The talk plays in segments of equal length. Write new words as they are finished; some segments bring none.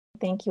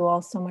Thank you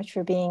all so much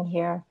for being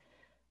here.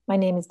 My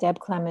name is Deb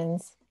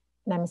Clemens,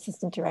 and I'm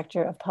Assistant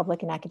Director of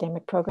Public and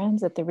Academic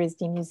Programs at the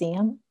RISD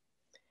Museum.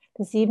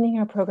 This evening,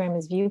 our program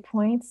is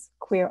Viewpoints,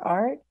 Queer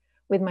Art,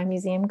 with my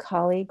museum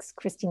colleagues,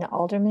 Christina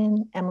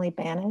Alderman, Emily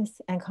Banas,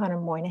 and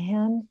Conor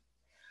Moynihan.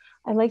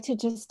 I'd like to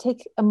just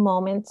take a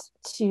moment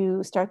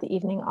to start the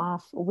evening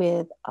off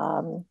with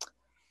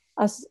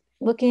us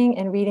looking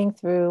and reading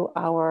through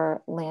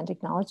our land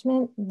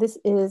acknowledgement. This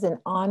is an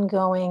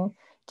ongoing,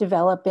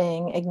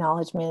 developing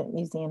acknowledgement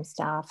museum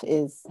staff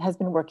has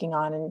been working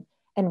on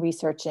and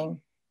researching.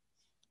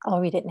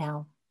 I'll read it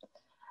now.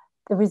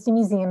 The RISD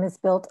Museum is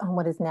built on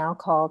what is now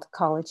called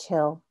College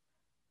Hill,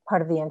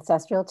 part of the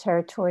ancestral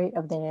territory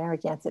of the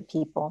Narragansett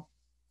people.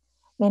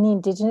 Many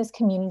Indigenous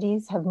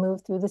communities have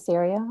moved through this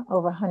area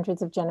over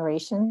hundreds of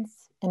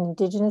generations, and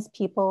Indigenous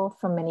people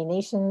from many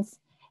nations,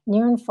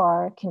 near and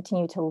far,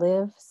 continue to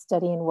live,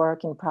 study, and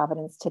work in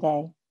Providence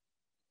today.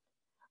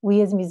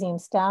 We as museum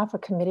staff are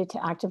committed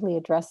to actively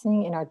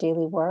addressing in our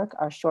daily work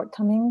our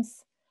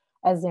shortcomings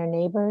as their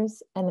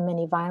neighbors and the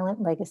many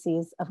violent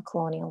legacies of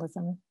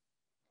colonialism.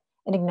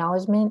 An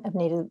acknowledgement of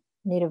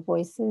Native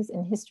voices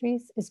and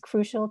histories is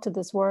crucial to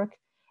this work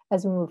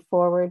as we move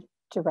forward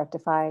to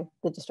rectify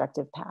the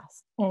destructive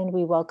past. And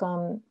we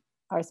welcome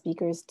our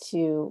speakers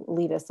to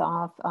lead us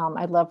off.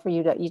 I'd love for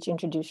you to each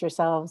introduce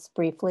yourselves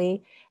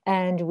briefly,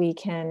 and we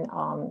can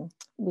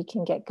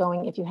get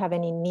going. If you have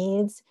any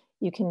needs,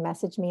 you can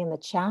message me in the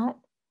chat.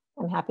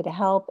 I'm happy to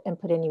help and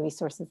put any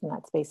resources in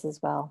that space as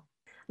well.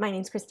 My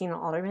name is Christina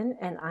Alderman,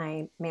 and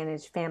I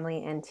manage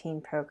family and teen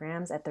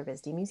programs at the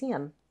RISD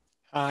Museum.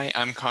 Hi,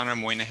 I'm Conor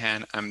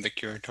Moynihan. I'm the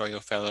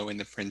Curatorial Fellow in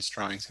the Prints,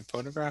 Drawings, and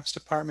Photographs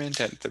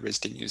Department at the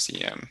RISD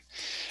Museum,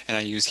 and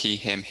I use he,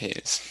 him,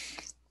 his.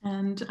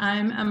 And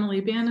I'm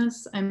Emily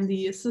Banas. I'm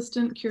the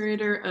Assistant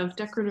Curator of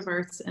Decorative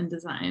Arts and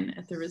Design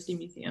at the RISD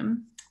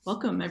Museum.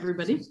 Welcome,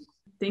 everybody.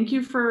 Thank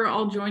you for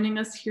all joining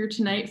us here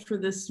tonight for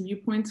this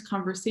Viewpoints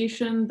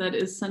conversation that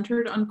is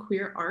centered on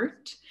queer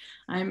art.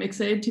 I'm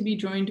excited to be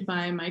joined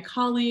by my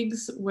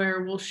colleagues,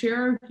 where we'll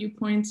share our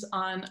viewpoints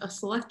on a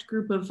select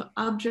group of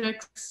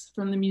objects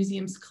from the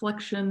museum's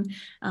collection,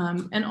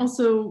 and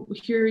also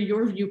hear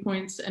your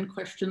viewpoints and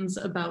questions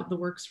about the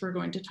works we're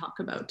going to talk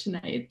about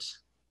tonight.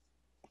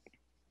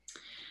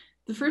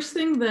 The first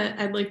thing that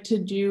I'd like to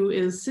do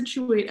is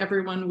situate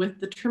everyone with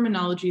the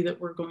terminology that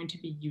we're going to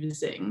be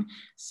using.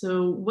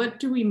 So what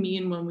do we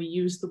mean when we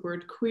use the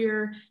word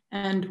queer,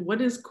 and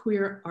what is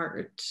queer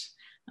art?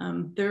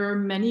 There are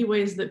many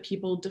ways that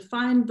people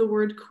define the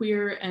word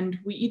queer, and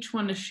we each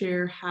want to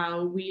share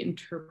how we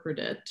interpret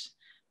it.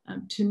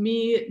 To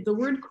me, the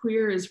word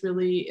queer is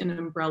really an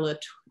umbrella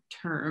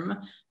term.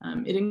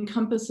 It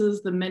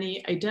encompasses the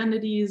many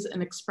identities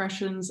and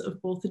expressions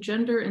of both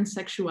gender and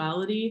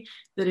sexuality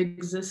that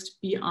exist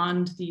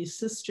beyond the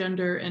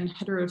cisgender and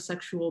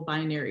heterosexual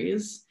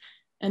binaries.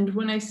 And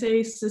when I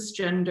say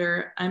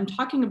cisgender, I'm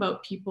talking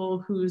about people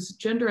whose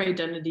gender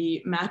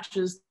identity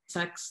matches the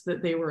sex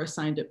that they were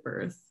assigned at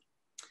birth.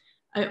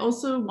 I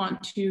also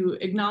want to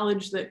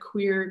acknowledge that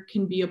queer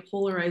can be a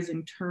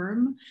polarizing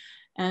term,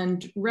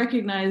 and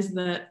recognize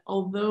that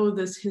although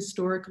this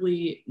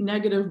historically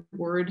negative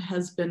word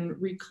has been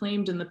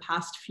reclaimed in the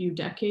past few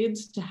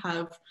decades to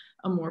have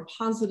a more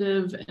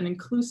positive and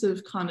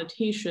inclusive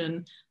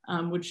connotation,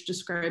 which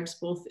describes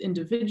both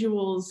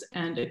individuals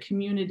and a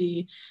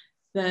community,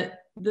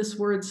 that this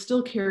word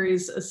still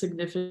carries a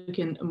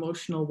significant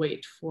emotional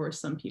weight for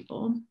some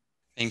people.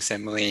 Thanks,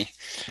 Emily.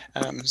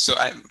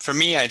 For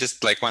me, I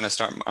just want to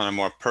start on a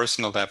more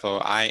personal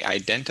level. I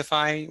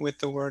identify with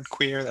the word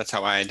queer. That's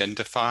how I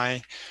identify,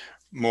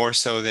 more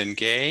so than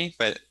gay.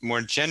 But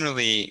more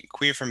generally,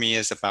 queer for me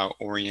is about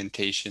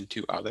orientation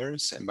to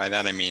others. And by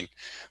that, I mean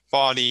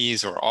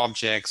bodies or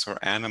objects or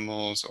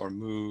animals or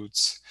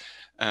moods.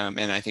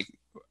 And I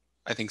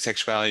think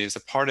sexuality is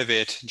a part of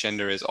it.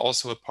 Gender is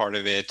also a part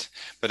of it,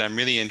 but I'm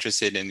really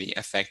interested in the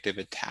affective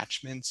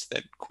attachments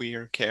that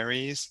queer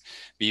carries,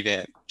 be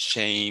that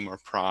shame or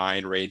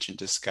pride, rage and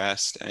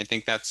disgust. And I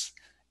think that's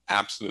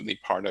absolutely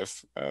part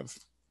of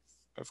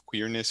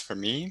queerness for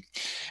me.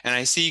 And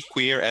I see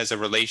queer as a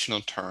relational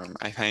term.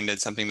 I find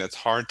it something that's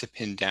hard to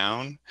pin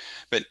down,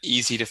 but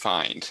easy to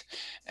find.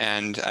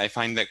 And I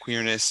find that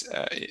queerness,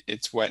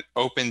 it's what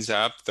opens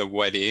up the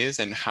what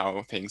is and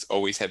how things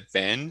always have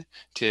been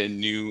to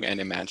new and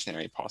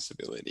imaginary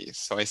possibilities.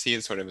 So I see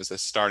it sort of as a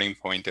starting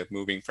point of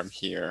moving from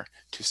here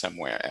to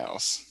somewhere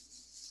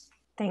else.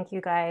 Thank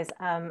you, guys.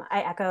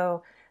 I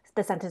echo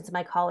the sentence of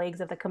my colleagues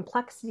of the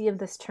complexity of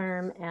this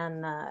term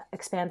and the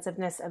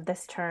expansiveness of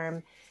this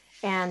term.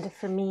 And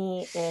for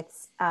me,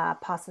 it's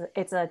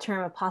a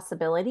term of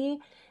possibility.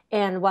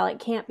 And while it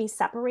can't be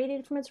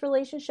separated from its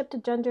relationship to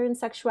gender and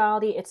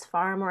sexuality, it's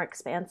far more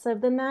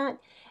expansive than that.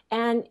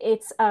 And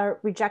it's a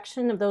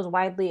rejection of those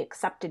widely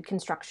accepted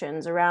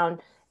constructions around,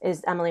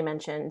 as Emily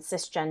mentioned,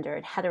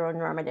 cisgendered,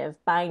 heteronormative,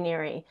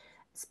 binary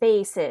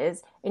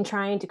spaces, and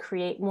trying to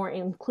create more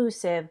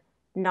inclusive,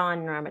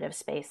 non-normative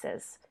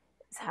spaces.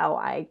 Is how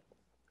I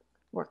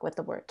work with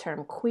the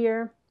term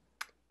queer.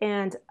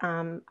 And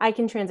I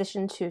can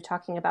transition to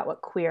talking about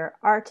what queer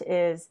art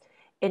is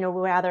in a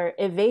rather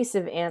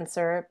evasive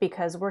answer,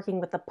 because working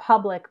with the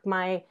public,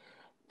 my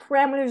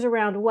parameters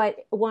around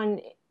what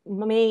one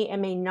may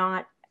and may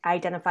not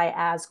identify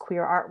as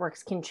queer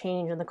artworks can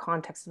change in the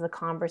context of the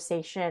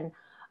conversation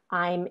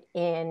I'm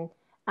in.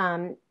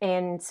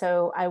 And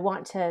so I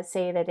want to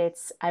say that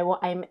I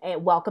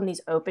welcome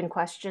these open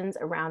questions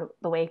around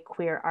the way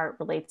queer art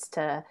relates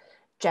to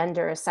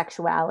gender,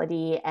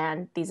 sexuality,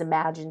 and these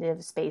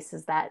imaginative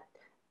spaces that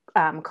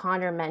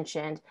Conor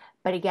mentioned.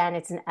 But again,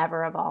 it's an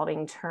ever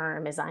evolving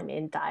term as I'm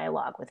in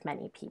dialogue with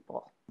many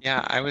people.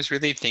 Yeah, I was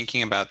really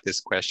thinking about this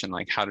question,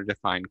 like how to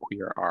define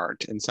queer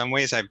art. In some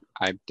ways, I've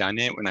done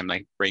it when I'm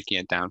like breaking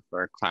it down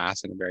for a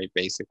class in a very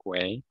basic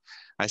way.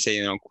 I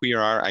say, queer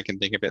art, I can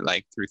think of it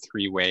like through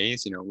three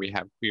ways. We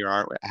have queer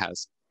art that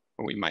has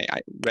what we might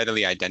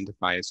readily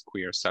identify as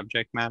queer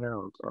subject matter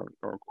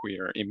or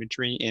queer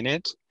imagery in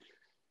it.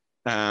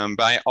 But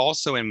I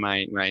also, when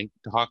I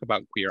talk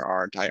about queer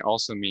art, I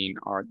also mean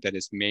art that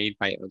is made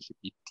by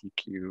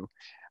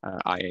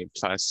LGBTQIA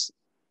plus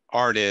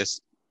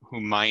artists who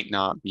might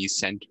not be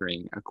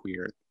centering a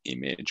queer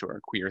image or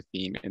a queer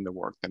theme in the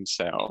work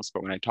themselves.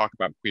 But when I talk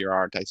about queer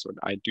art,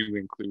 I do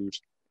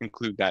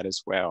include that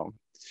as well.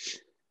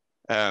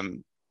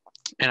 And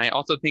I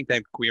also think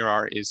that queer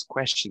art is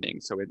questioning.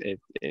 So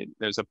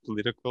there's a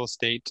political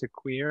state to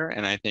queer,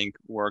 and I think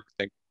work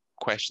that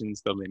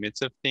questions the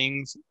limits of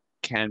things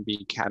can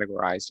be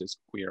categorized as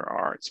queer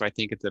art. So I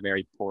think it's a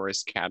very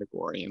porous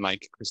category. And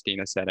like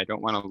Christina said, I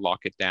don't want to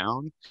lock it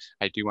down.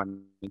 I do want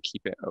to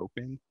keep it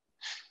open.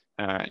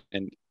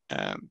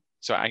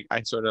 So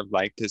I sort of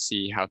like to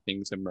see how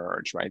things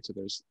emerge, right? So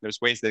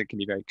there's ways that it can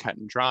be very cut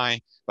and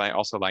dry, but I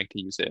also like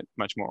to use it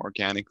much more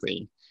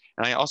organically.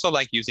 And I also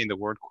like using the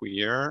word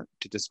queer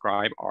to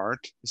describe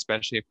art,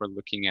 especially if we're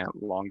looking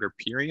at longer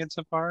periods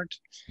of art.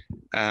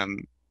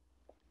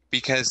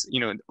 Because,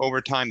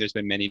 over time, there's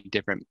been many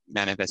different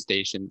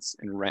manifestations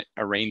and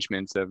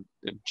arrangements of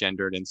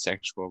gendered and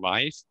sexual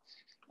life.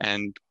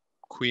 And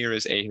queer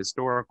is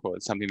ahistorical.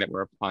 It's something that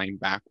we're applying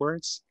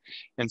backwards.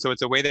 And so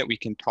it's a way that we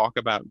can talk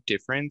about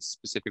difference,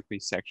 specifically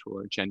sexual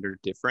or gender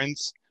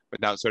difference,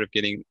 without sort of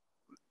getting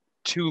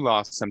too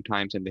lost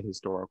sometimes in the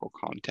historical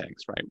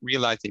context, right?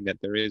 Realizing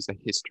that there is a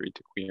history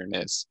to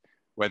queerness,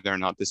 whether or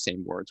not the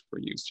same words were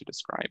used to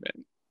describe it.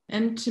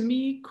 And to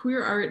me,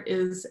 queer art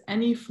is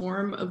any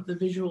form of the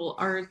visual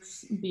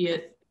arts, be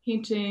it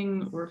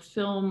painting or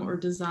film or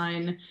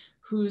design,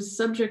 whose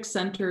subject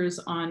centers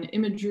on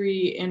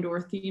imagery and or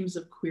themes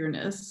of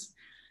queerness.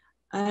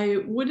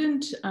 I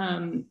wouldn't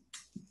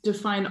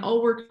define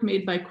all work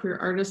made by queer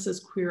artists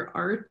as queer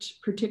art,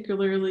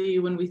 particularly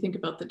when we think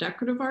about the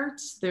decorative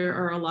arts. There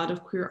are a lot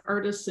of queer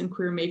artists and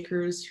queer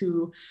makers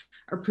who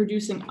are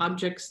producing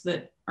objects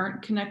that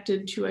aren't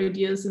connected to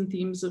ideas and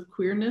themes of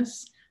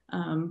queerness.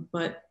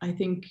 But I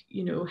think,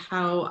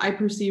 how I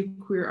perceive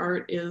queer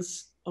art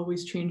is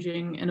always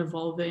changing and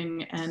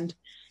evolving, and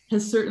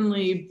has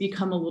certainly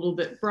become a little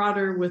bit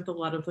broader with a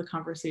lot of the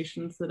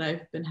conversations that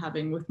I've been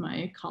having with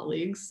my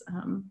colleagues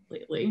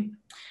lately.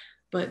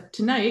 But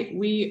tonight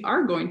we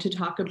are going to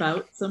talk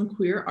about some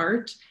queer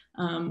art,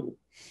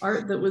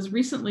 art that was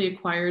recently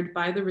acquired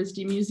by the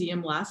RISD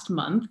Museum last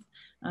month.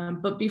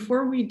 But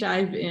before we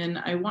dive in,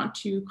 I want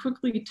to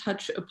quickly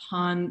touch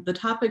upon the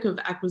topic of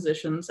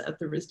acquisitions at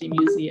the RISD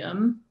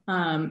Museum.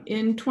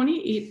 In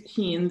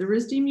 2018, the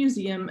RISD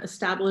Museum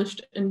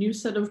established a new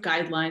set of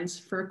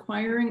guidelines for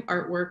acquiring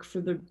artwork for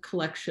the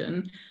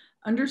collection,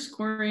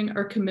 underscoring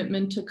our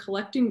commitment to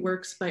collecting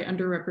works by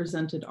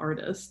underrepresented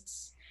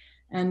artists.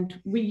 And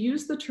we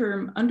use the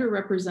term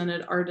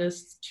underrepresented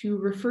artists to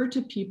refer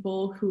to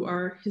people who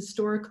are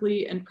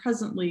historically and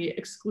presently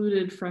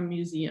excluded from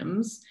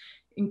museums,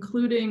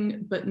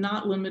 including but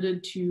not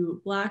limited to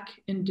Black,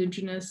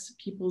 Indigenous,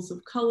 peoples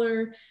of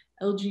color,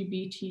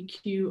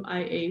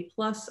 LGBTQIA+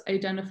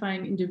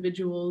 identifying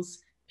individuals,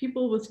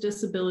 people with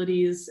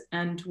disabilities,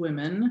 and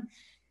women.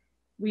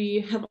 We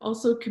have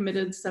also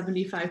committed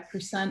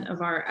 75%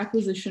 of our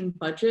acquisition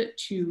budget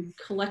to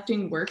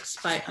collecting works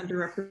by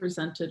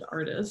underrepresented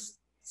artists.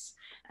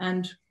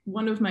 And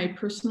one of my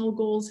personal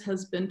goals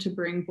has been to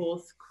bring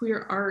both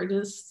queer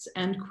artists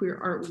and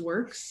queer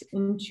artworks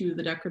into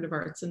the Decorative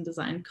Arts and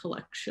Design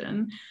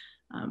collection,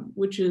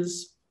 which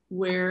is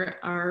where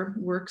our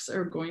works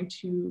are going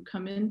to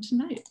come in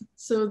tonight.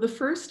 So the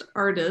first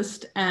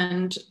artist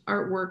and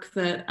artwork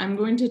that I'm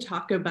going to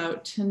talk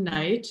about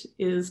tonight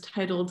is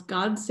titled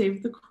God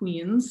Save the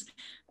Queens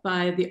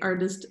by the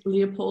artist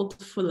Leopold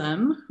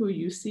Fulem, who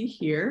you see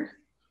here.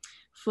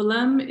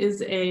 Fulem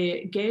is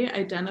a gay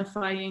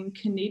identifying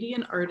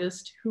Canadian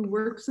artist who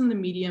works in the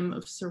medium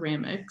of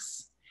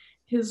ceramics.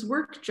 His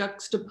work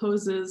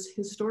juxtaposes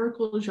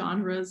historical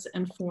genres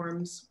and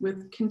forms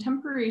with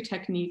contemporary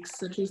techniques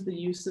such as the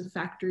use of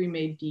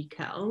factory-made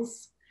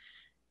decals.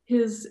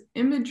 His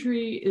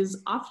imagery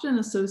is often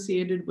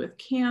associated with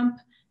camp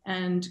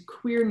and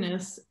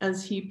queerness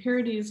as he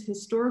parodies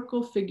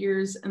historical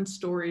figures and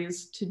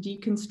stories to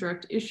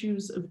deconstruct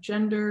issues of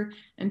gender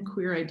and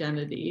queer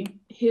identity.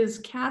 His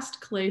cast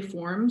clay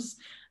forms,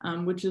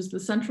 which is the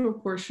central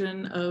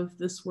portion of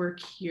this work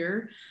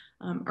here,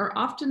 are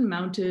often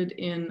mounted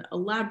in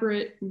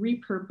elaborate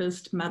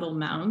repurposed metal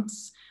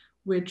mounts,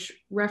 which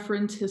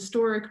reference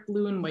historic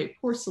blue and white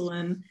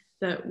porcelain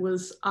that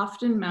was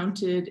often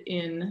mounted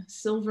in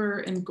silver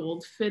and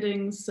gold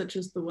fittings, such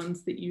as the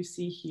ones that you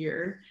see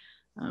here,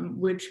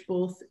 which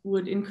both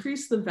would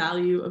increase the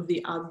value of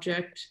the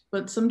object,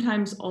 but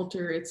sometimes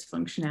alter its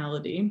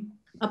functionality.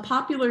 A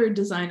popular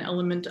design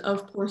element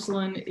of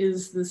porcelain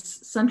is this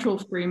central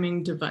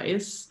framing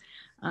device,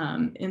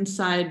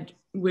 inside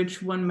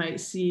which one might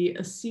see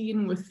a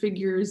scene with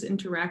figures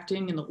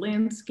interacting in a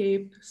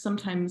landscape,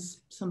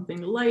 sometimes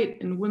something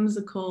light and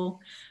whimsical.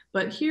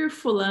 But here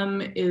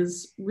Fulham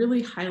is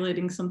really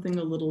highlighting something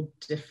a little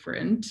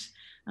different.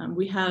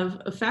 We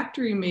have a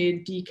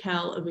factory-made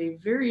decal of a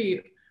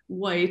very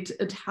white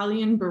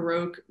Italian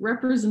Baroque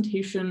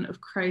representation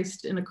of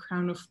Christ in a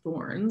crown of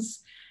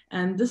thorns.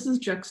 And this is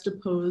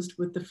juxtaposed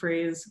with the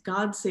phrase,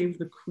 "God save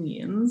the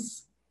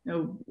queens."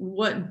 Now,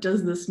 what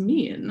does this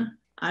mean?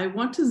 I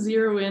want to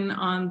zero in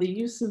on the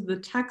use of the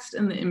text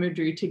and the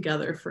imagery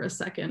together for a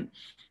second,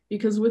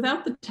 because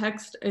without the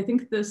text, I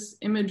think this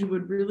image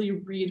would really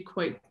read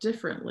quite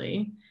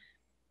differently.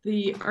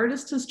 The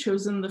artist has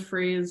chosen the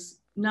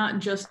phrase, not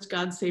just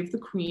 "God save the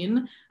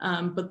queen,"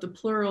 but the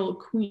plural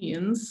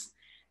queens.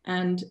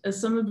 And as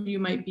some of you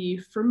might be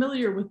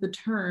familiar with the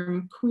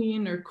term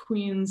queen or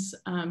queens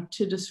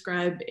to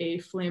describe a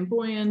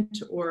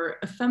flamboyant or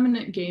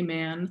effeminate gay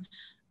man,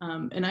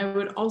 and I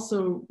would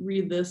also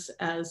read this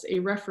as a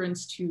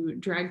reference to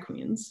drag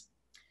queens.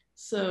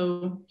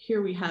 So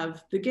here we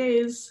have the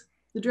gays,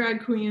 the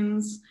drag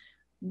queens.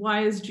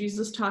 Why is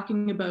Jesus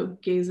talking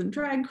about gays and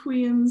drag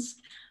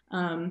queens?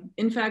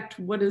 In fact,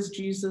 what is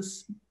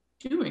Jesus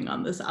doing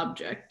on this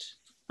object?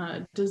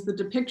 Does the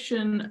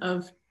depiction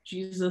of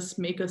Jesus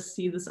make us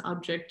see this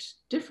object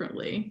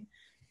differently?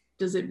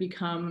 Does it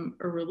become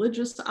a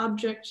religious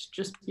object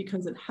just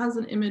because it has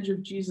an image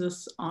of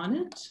Jesus on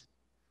it?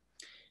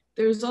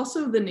 There's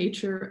also the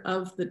nature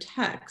of the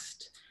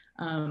text.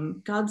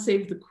 God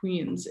save the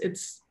queens.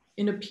 It's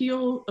an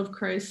appeal of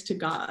Christ to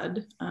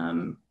God,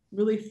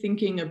 really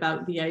thinking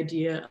about the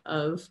idea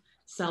of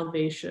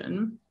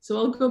salvation. So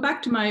I'll go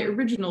back to my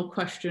original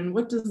question,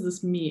 what does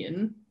this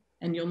mean?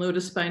 And you'll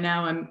notice by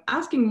now I'm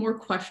asking more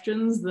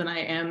questions than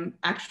I am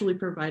actually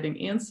providing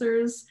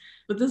answers,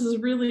 but this is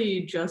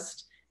really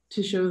just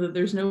to show that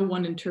there's no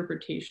one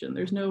interpretation,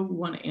 there's no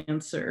one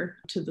answer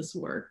to this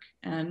work.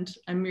 And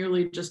I'm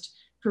merely just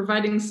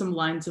providing some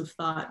lines of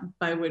thought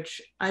by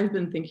which I've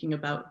been thinking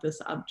about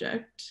this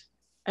object.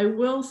 I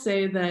will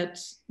say that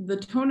the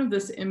tone of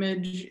this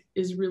image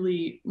is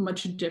really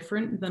much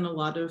different than a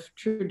lot of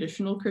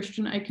traditional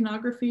Christian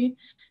iconography.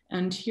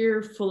 And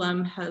here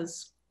Fulham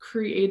has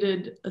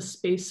created a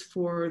space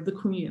for the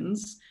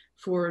queens,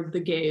 for the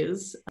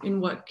gays,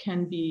 in what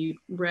can be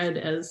read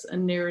as a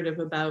narrative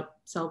about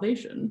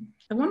salvation.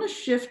 I want to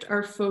shift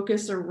our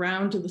focus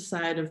around to the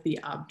side of the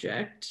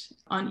object.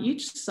 On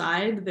each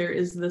side, there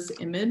is this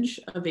image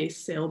of a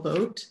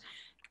sailboat.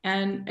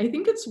 And I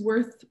think it's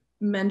worth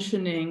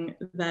mentioning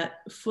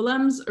that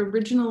Fulham's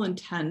original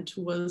intent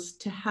was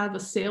to have a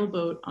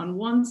sailboat on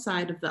one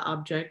side of the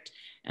object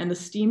and a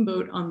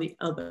steamboat on the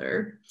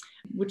other,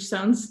 which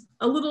sounds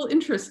a little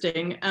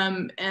interesting.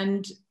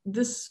 And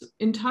this,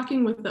 in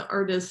talking with the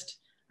artist,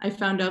 I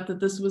found out that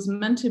this was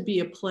meant to be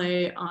a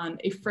play on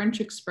a French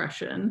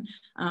expression,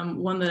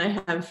 one that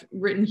I have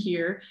written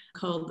here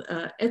called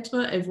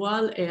être à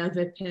voile et à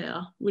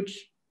vapeur,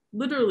 which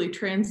literally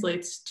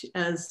translates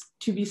as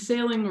to be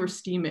sailing or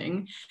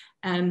steaming.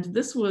 And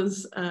this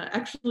was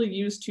actually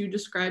used to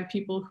describe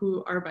people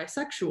who are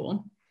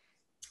bisexual.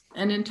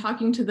 And in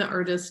talking to the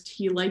artist,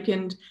 he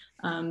likened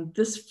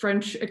this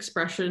French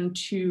expression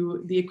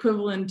to the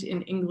equivalent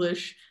in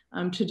English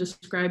to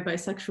describe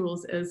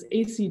bisexuals as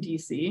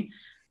AC/DC,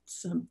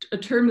 a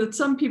term that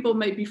some people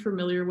might be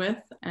familiar with.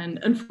 And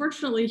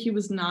unfortunately, he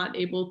was not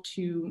able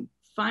to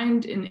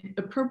find an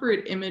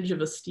appropriate image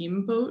of a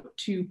steamboat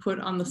to put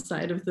on the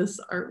side of this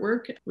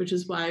artwork, which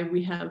is why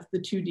we have the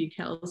two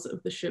decals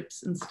of the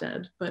ships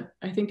instead. But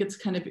I think it's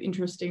kind of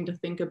interesting to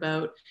think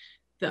about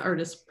the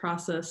artist's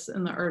process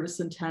and the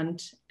artist's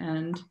intent.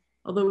 And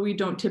although we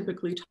don't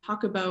typically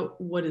talk about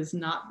what is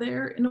not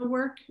there in a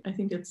work, I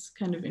think it's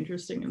kind of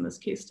interesting in this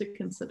case to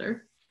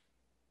consider.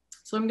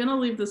 So I'm gonna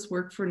leave this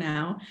work for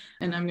now,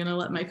 and I'm gonna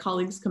let my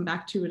colleagues come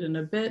back to it in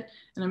a bit.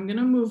 And I'm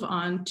gonna move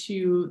on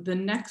to the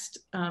next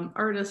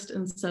artist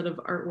and set of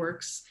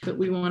artworks that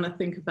we wanna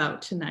think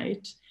about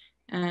tonight.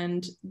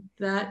 And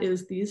that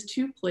is these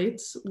two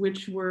plates,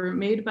 which were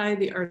made by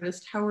the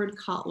artist Howard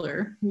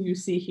Kotler, who you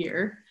see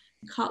here.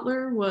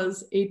 Kotler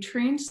was a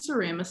trained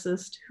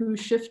ceramicist who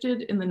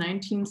shifted in the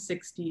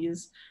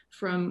 1960s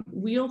from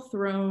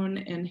wheel-thrown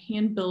and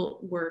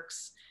hand-built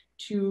works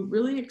to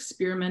really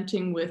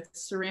experimenting with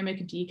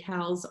ceramic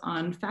decals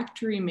on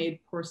factory-made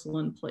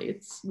porcelain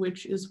plates,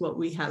 which is what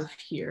we have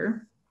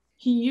here.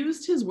 He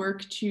used his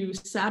work to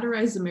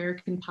satirize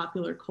American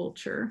popular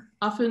culture,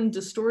 often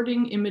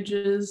distorting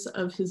images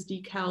of his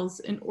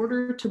decals in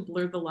order to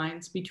blur the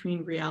lines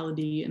between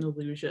reality and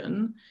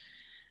illusion.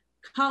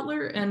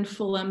 Kotler and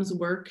Fullem's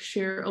work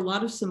share a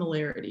lot of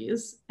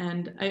similarities,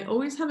 and I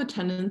always have a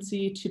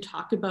tendency to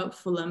talk about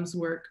Fullem's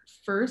work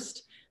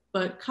first,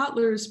 but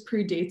Kotler's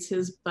predates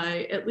his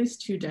by at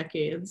least 2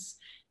 decades.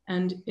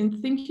 And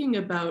in thinking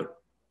about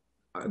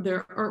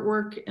their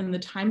artwork and the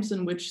times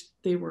in which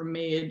they were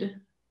made,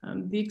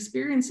 the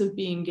experience of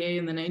being gay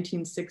in the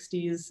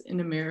 1960s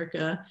in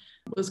America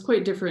was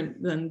quite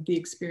different than the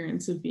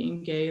experience of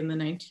being gay in the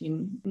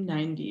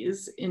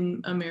 1990s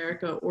in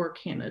America or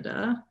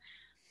Canada.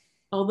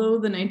 Although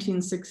the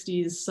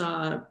 1960s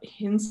saw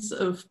hints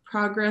of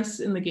progress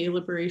in the gay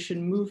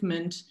liberation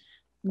movement,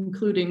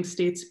 including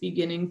states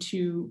beginning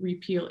to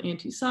repeal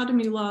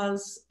anti-sodomy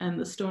laws and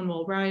the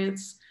Stonewall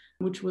riots,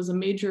 which was a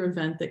major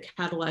event that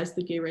catalyzed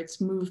the gay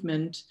rights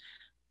movement,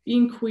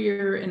 being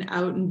queer and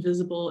out and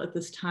visible at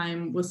this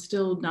time was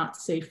still not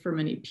safe for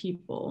many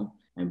people.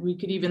 And we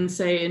could even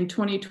say in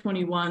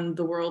 2021,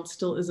 the world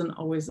still isn't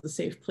always a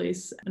safe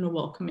place and a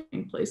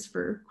welcoming place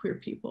for queer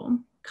people.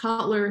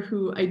 Kotler,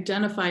 who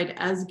identified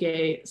as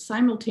gay,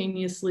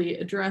 simultaneously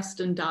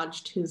addressed and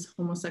dodged his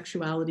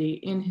homosexuality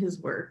in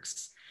his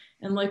works.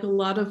 And like a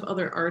lot of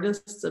other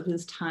artists of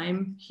his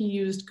time, he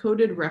used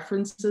coded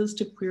references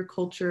to queer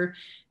culture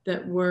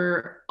that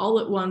were all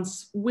at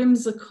once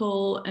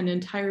whimsical and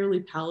entirely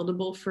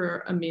palatable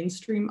for a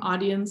mainstream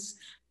audience,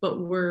 but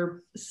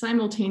were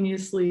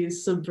simultaneously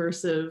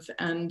subversive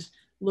and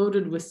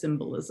loaded with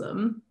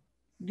symbolism.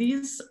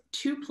 These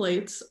 2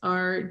 plates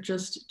are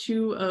just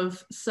 2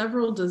 of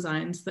several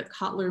designs that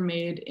Kotler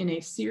made in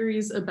a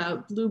series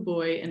about Blue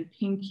Boy and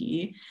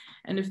Pinky.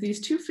 And if these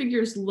 2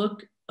 figures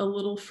look a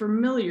little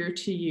familiar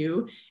to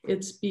you,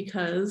 it's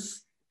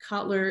because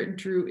Kotler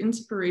drew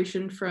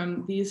inspiration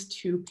from these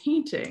 2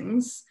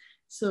 paintings.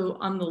 So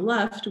on the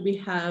left, we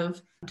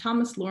have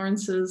Thomas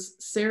Lawrence's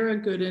Sarah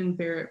Gooden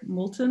Barrett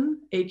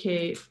Moulton,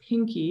 aka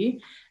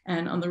Pinky.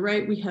 And on the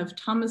right, we have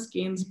Thomas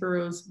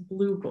Gainsborough's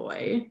Blue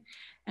Boy.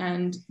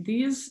 And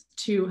these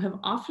 2 have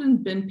often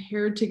been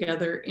paired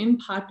together in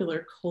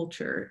popular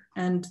culture.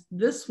 And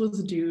this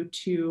was due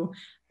to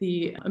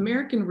the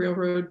American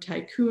Railroad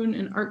tycoon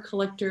and art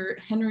collector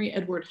Henry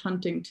Edward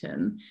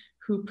Huntington,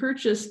 who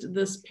purchased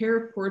this pair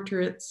of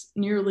portraits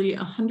nearly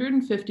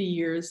 150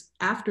 years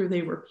after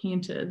they were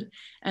painted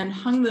and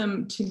hung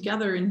them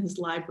together in his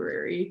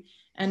library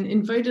and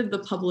invited the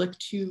public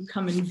to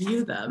come and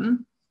view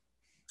them.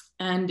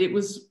 And it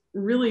was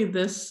really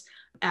this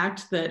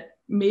act that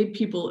made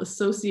people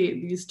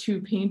associate these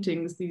 2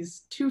 paintings,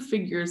 these 2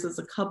 figures as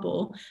a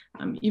couple,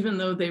 even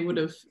though they would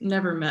have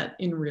never met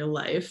in real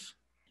life.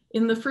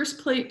 In the first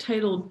plate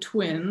titled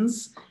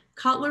Twins,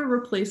 Kotler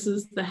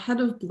replaces the head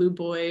of Blue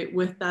Boy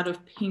with that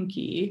of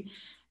Pinky.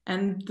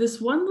 And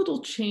this one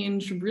little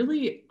change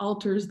really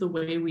alters the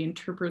way we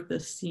interpret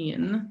this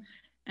scene.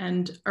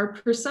 And our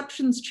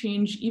perceptions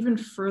change even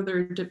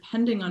further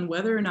depending on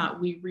whether or not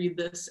we read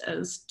this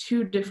as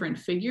 2 different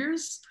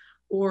figures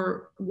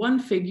or one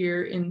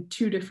figure in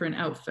 2 different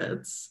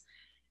outfits.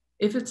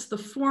 If it's the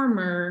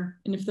former,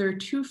 and if there are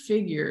 2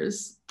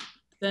 figures,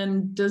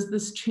 then does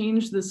this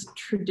change this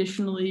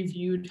traditionally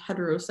viewed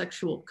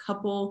heterosexual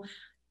couple?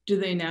 Do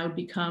they now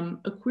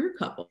become a queer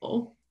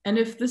couple? And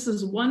if this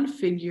is one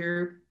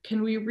figure,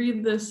 can we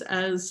read this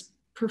as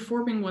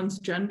performing one's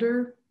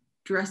gender,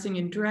 dressing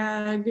in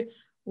drag,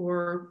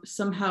 or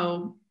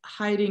somehow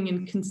hiding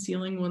and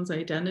concealing one's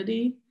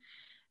identity?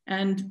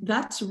 And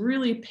that's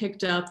really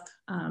picked up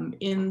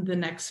in the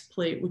next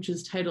plate, which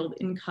is titled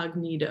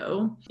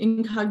Incognito.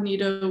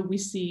 Incognito, we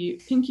see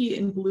Pinky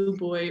and Blue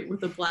Boy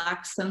with a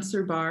black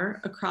censor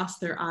bar across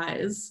their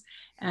eyes.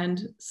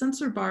 And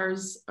censor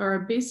bars are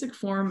a basic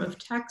form of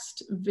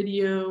text,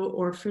 video,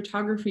 or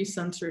photography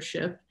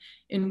censorship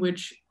in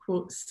which,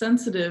 quote,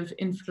 sensitive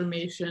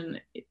information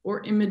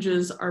or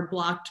images are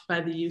blocked by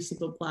the use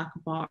of a black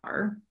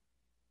bar.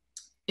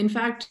 In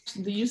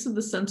fact, the use of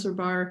the censor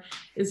bar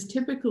is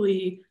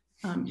typically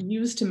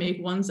used to make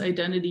one's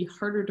identity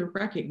harder to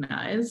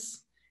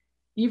recognize.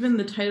 Even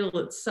the title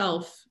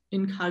itself,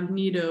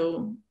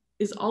 Incognito,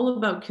 is all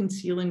about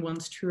concealing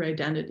one's true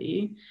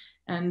identity.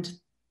 And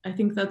I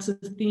think that's a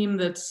theme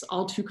that's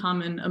all too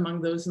common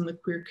among those in the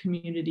queer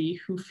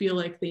community who feel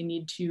like they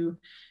need to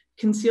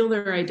conceal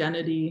their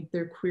identity,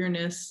 their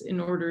queerness, in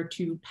order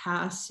to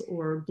pass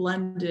or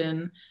blend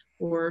in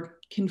or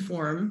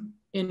conform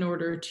in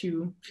order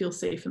to feel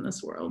safe in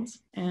this world.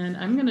 And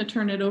I'm going to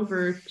turn it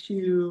over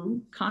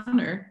to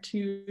Conor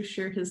to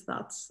share his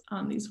thoughts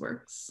on these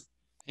works.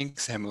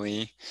 Thanks,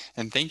 Emily.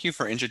 And thank you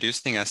for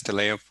introducing us to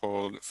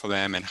Leopold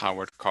Fulem and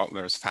Howard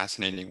Kotler's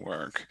fascinating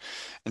work.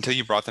 Until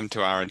you brought them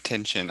to our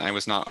attention, I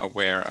was not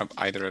aware of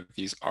either of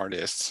these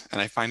artists,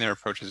 and I find their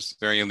approaches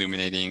very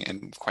illuminating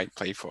and quite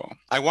playful.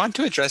 I want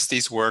to address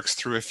these works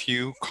through a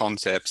few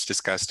concepts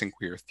discussed in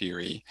queer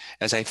theory,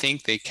 as I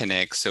think they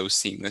connect so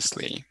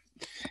seamlessly.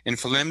 In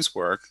Fulem's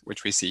work,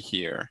 which we see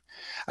here,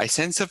 I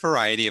sense a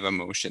variety of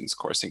emotions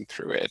coursing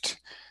through it.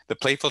 The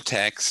playful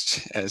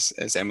text,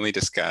 as Emily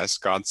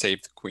discussed, God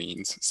Save the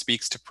Queens,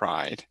 speaks to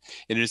pride.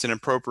 It is an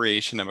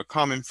appropriation of a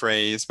common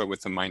phrase, but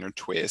with a minor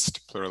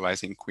twist,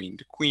 pluralizing queen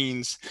to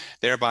queens,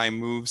 thereby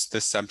moves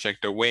the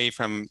subject away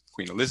from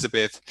Queen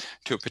Elizabeth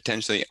to a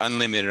potentially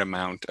unlimited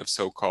amount of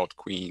so-called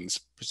queens,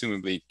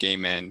 presumably gay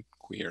men,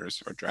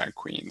 queers, or drag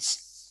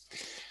queens.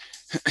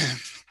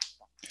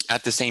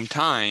 At the same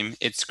time,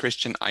 its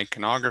Christian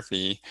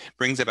iconography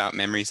brings about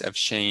memories of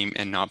shame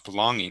and not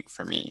belonging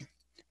for me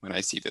when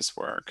I see this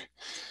work.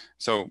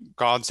 So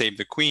God Save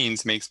the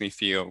Queens makes me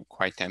feel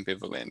quite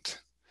ambivalent.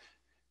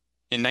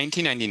 In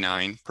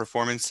 1999,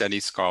 performance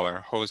studies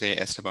scholar Jose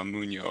Esteban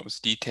Munoz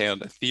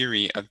detailed a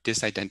theory of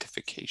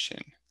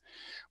disidentification.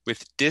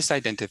 With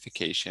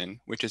disidentification,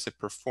 which is a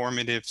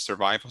performative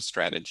survival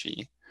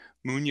strategy,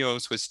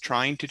 Munoz was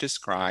trying to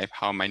describe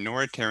how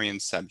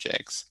minoritarian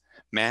subjects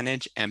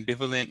manage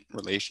ambivalent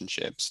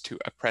relationships to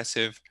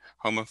oppressive,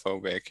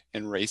 homophobic,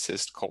 and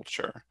racist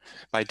culture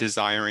by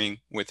desiring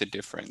with a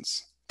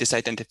difference.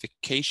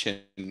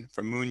 Disidentification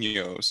for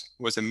Munoz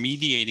was a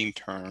mediating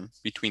term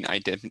between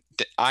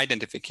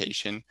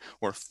identification,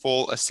 or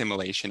full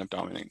assimilation of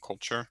dominant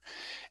culture,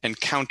 and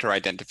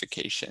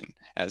counter-identification,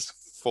 as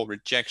full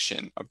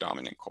rejection of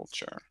dominant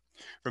culture.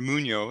 For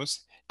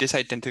Munoz,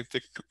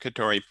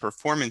 disidentificatory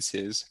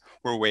performances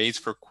were ways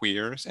for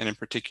queers, and in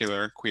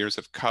particular queers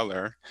of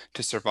color,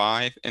 to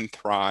survive and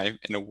thrive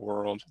in a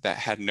world that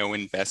had no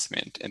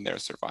investment in their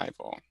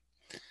survival.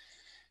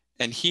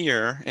 And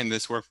here, in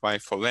this work by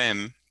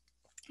Fulem,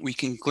 we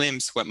can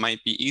glimpse what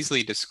might be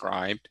easily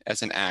described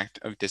as an act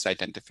of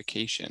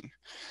disidentification.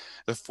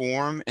 The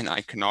form and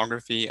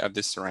iconography of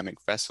this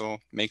ceramic vessel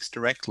makes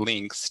direct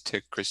links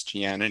to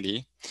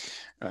Christianity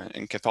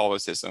and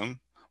Catholicism.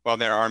 While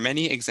there are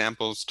many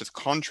examples to the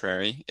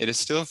contrary, it is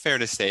still fair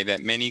to say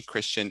that many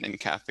Christian and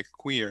Catholic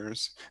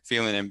queers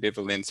feel an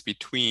ambivalence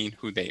between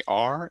who they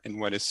are and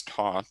what is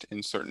taught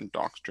in certain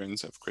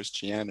doctrines of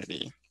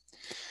Christianity.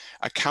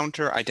 A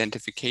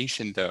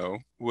counter-identification, though,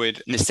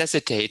 would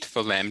necessitate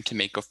Fulem to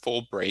make a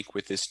full break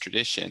with this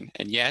tradition,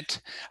 and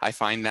yet I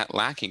find that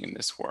lacking in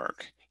this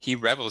work. He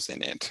revels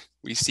in it.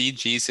 We see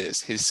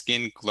Jesus, his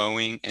skin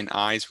glowing and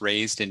eyes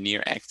raised in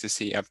near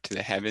ecstasy up to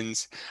the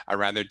heavens, a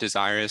rather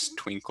desirous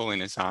twinkle in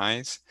his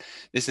eyes.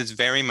 This is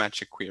very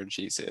much a queer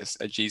Jesus,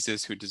 a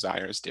Jesus who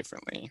desires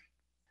differently.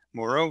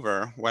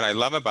 Moreover, what I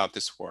love about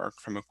this work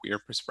from a queer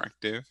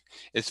perspective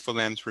is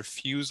Fulem's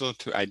refusal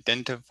to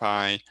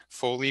identify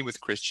fully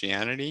with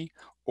Christianity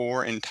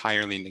or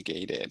entirely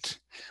negate it.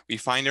 We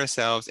find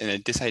ourselves in a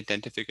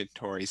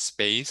disidentificatory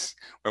space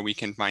where we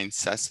can find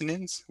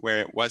sustenance where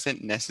it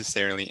wasn't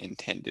necessarily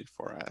intended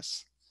for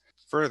us.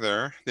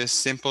 Further, this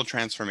simple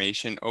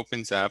transformation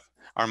opens up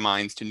our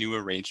minds to new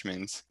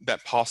arrangements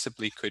that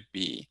possibly could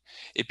be.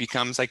 It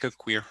becomes like a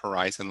queer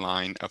horizon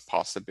line of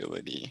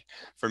possibility.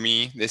 For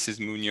me, this is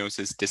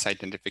Munoz's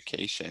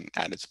disidentification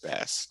at its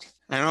best.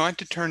 And I want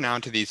to turn now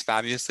to these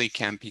fabulously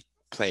campy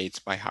plates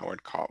by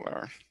Howard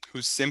Kotler,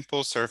 whose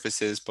simple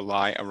surfaces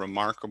belie a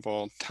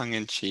remarkable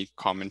tongue-in-cheek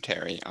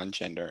commentary on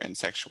gender and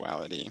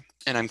sexuality.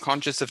 And I'm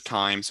conscious of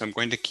time, so I'm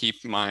going to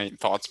keep my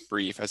thoughts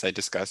brief as I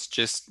discuss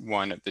just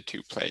one of the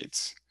two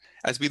plates.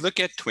 As we look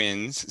at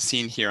twins,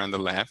 seen here on the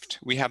left,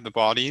 we have the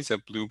bodies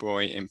of Blue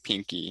Boy and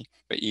Pinky,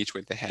 but each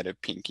with the head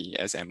of Pinky,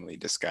 as Emily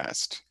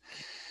discussed.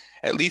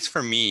 At least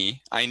for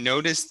me, I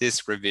noticed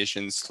this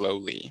revision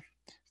slowly.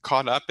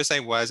 Caught up as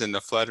I was in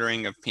the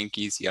fluttering of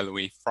Pinky's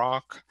yellowy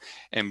frock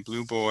and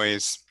Blue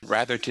Boy's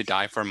rather to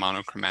die for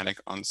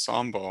monochromatic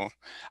ensemble,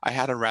 I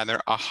had a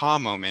rather aha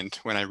moment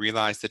when I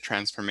realized the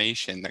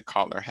transformation that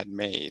Kotler had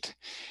made.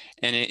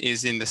 And it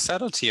is in the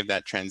subtlety of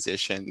that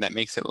transition that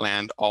makes it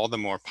land all the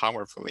more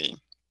powerfully.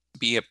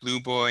 Be it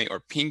Blue Boy or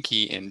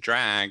Pinky in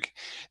drag,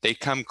 they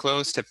come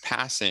close to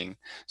passing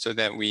so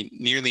that we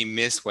nearly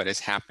miss what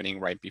is happening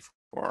right before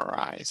our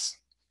eyes.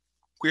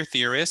 Queer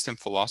theorist and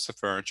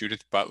philosopher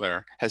Judith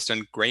Butler has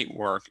done great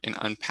work in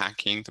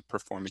unpacking the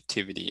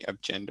performativity of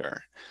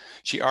gender.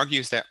 She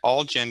argues that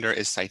all gender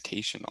is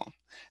citational,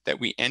 that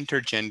we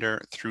enter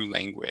gender through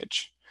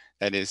language,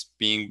 that is,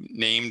 being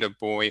named a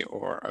boy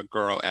or a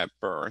girl at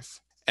birth,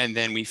 and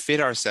then we fit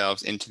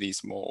ourselves into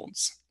these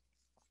molds.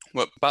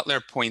 What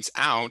Butler points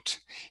out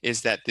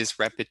is that this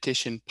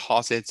repetition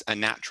posits a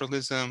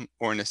naturalism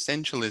or an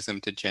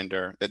essentialism to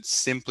gender that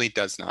simply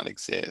does not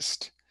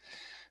exist.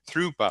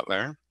 Through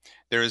Butler,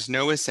 there is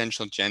no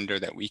essential gender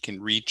that we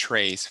can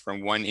retrace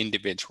from one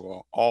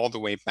individual all the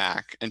way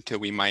back until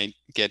we might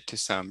get to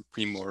some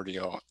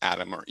primordial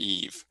Adam or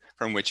Eve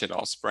from which it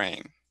all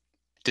sprang.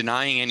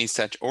 Denying any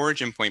such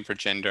origin point for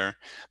gender,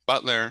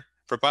 Butler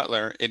For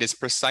Butler, it is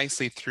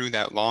precisely through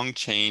that long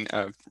chain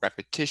of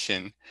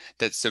repetition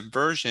that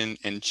subversion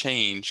and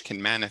change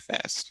can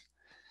manifest.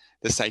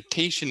 The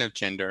citation of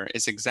gender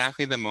is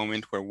exactly the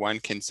moment where one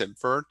can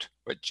subvert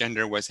what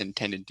gender was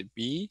intended to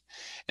be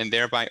and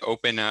thereby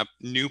open up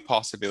new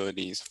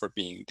possibilities for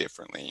being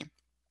differently.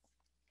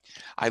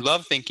 I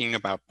love thinking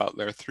about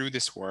Butler through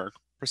this work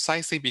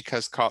precisely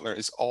because Kotler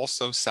is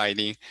also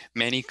citing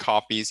many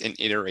copies and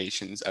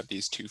iterations of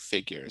these two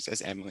figures, as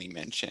Emily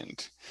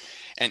mentioned.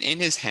 And in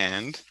his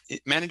hand,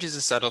 it manages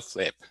a subtle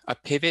flip, a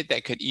pivot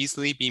that could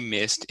easily be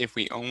missed if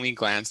we only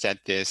glanced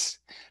at this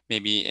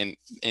maybe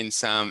in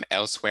some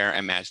elsewhere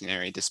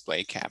imaginary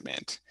display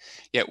cabinet.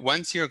 Yet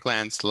once your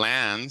glance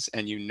lands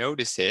and you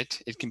notice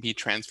it, it can be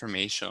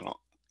transformational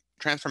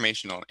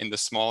in the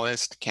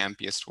smallest,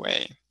 campiest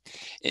way.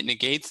 It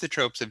negates the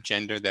tropes of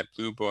gender that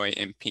Blue Boy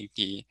and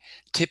Pinky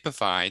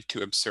typify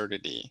to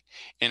absurdity,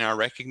 and our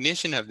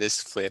recognition of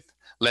this flip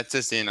lets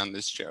us in on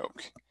this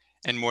joke.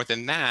 And more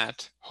than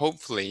that,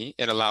 hopefully,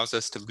 it allows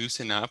us to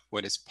loosen up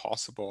what is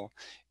possible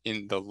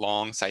in the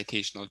long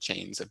citational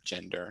chains of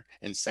gender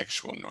and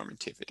sexual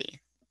normativity.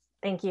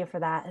 Thank you for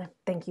that.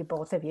 Thank you,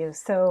 both of you.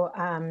 So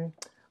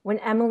when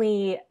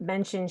Emily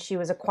mentioned she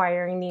was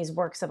acquiring these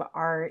works of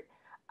art,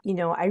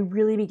 I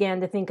really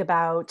began to think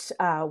about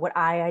what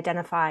I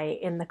identify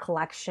in the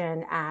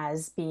collection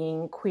as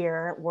being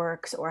queer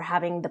works or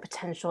having the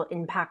potential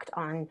impact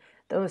on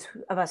those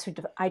of us who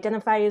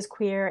identify as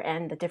queer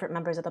and the different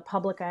members of the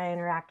public I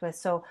interact with.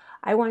 So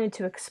I wanted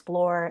to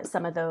explore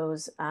some of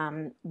those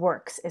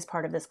works as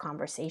part of this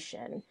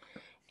conversation.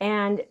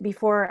 And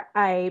before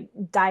I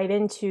dive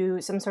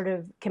into some sort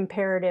of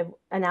comparative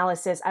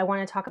analysis, I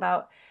want to talk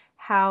about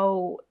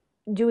how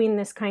doing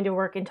this kind of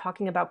work and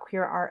talking about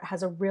queer art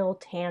has a real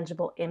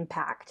tangible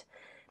impact.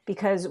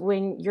 Because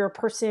when you're a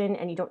person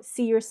and you don't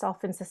see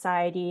yourself in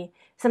society,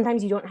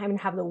 sometimes you don't even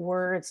have the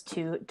words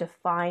to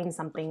define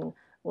something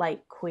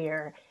like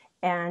queer.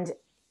 And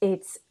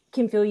it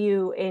can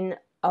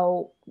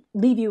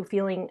leave you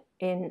feeling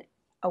in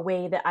a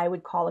way that I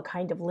would call a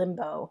kind of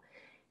limbo.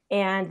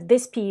 And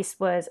this piece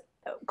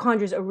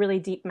conjures a really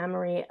deep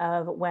memory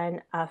of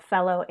when a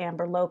fellow,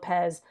 Amber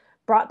Lopez,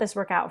 brought this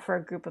work out for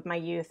a group of my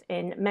youth,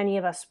 and many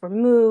of us were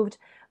moved,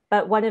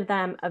 but one of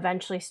them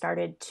eventually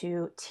started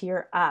to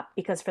tear up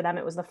because for them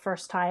it was the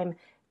first time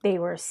they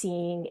were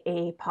seeing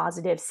a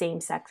positive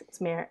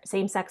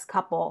same-sex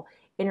couple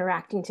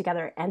interacting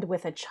together and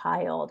with a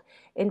child,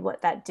 and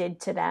what that did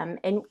to them.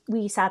 And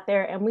we sat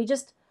there and we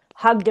just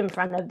hugged in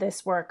front of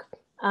this work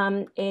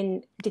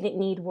and didn't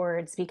need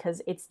words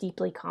because it's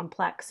deeply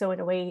complex. So in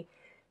a way,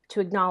 to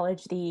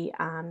acknowledge the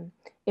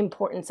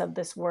importance of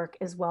this work,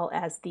 as well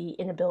as the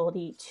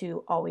inability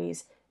to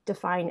always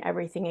define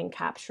everything and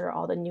capture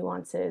all the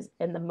nuances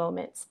and the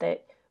moments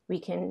that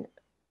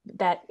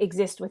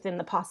exist within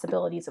the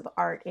possibilities of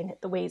art and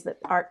the ways that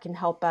art can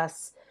help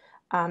us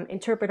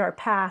interpret our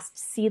past,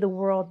 see the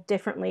world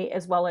differently,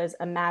 as well as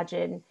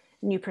imagine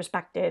new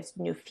perspectives,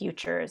 new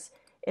futures,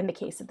 in the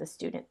case of the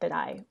student that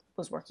I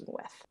was working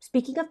with.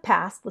 Speaking of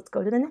past, let's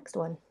go to the next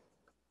one.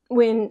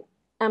 When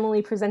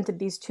Emily presented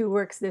these two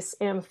works, this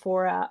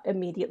amphora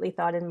immediately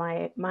thought in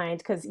my mind,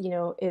 because,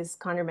 as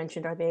Conor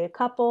mentioned, are they a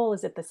couple?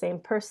 Is it the same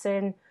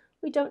person?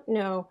 We don't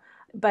know.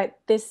 But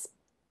this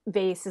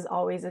vase is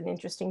always an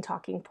interesting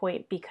talking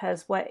point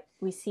because what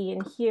we see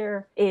in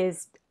here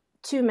is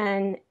two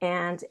men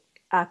and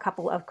a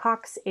couple of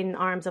cocks in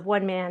arms of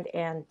one man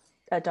and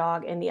a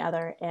dog in the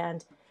other.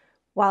 And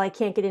while I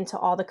can't get into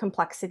all the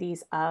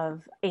complexities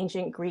of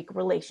ancient Greek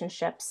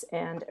relationships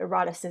and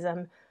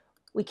eroticism,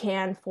 we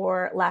can,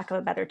 for lack of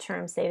a better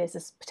term, say this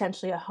is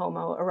potentially a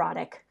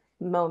homoerotic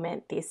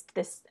moment.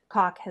 This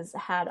cock has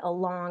had a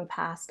long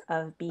past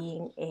of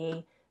being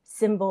a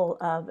symbol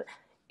of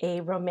a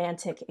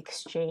romantic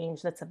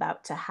exchange that's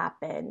about to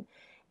happen.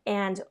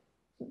 And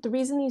the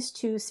reason these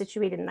two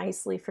situated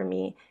nicely for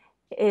me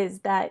is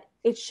that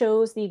it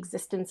shows the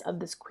existence of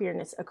this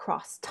queerness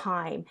across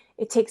time.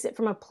 It takes it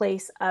from a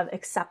place of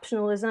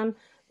exceptionalism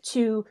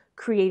to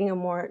creating a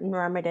more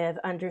normative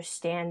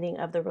understanding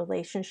of the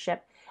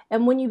relationship.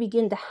 And when you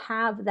begin to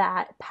have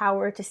that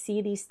power to see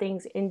these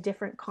things in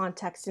different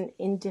contexts and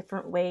in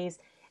different ways,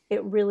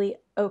 it really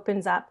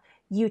opens up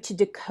you to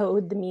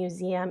decode the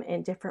museum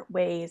in different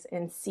ways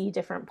and see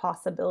different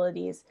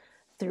possibilities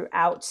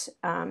throughout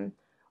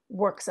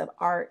works of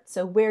art.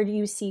 So where do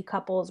you see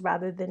couples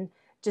rather than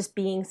just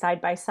being side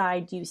by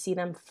side? Do you see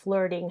them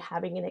flirting,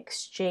 having an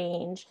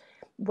exchange?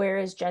 Where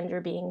is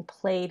gender being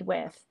played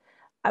with?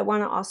 I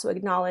want to also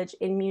acknowledge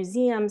in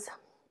museums,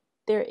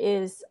 there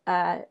is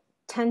a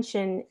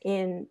tension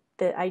in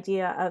the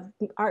idea of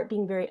art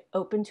being very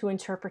open to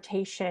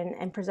interpretation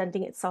and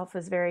presenting itself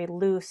as very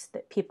loose,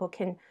 that people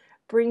can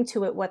bring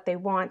to it what they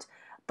want,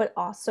 but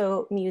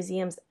also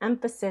museums'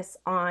 emphasis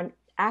on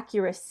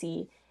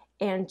accuracy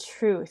and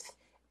truth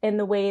in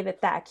the way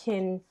that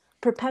can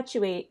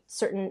perpetuate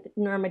certain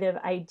normative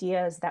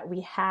ideas that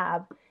we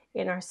have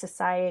in our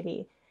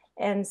society.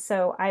 And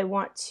so I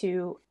want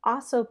to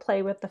also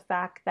play with the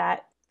fact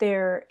that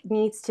there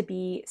needs to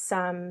be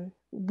some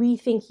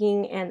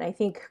rethinking and I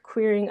think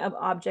queering of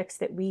objects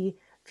that we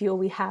feel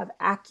we have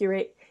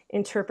accurate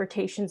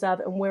interpretations of,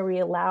 and where we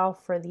allow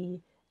for the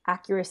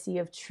accuracy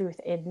of truth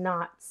and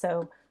not.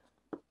 So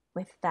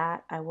with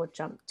that, I will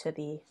jump to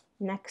the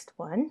next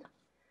one.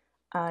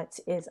 It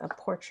is a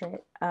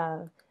portrait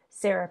of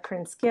Sarah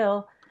Prince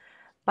Gill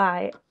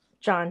by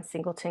John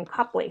Singleton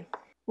Copley.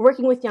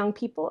 Working with young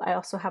people, I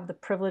also have the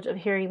privilege of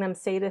hearing them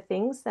say the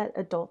things that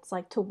adults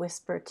like to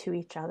whisper to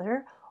each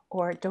other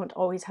or don't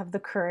always have the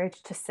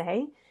courage to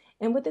say.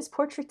 And with this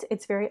portrait,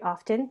 it's very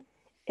often,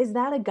 is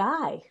that a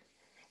guy?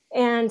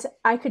 And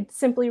I could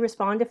simply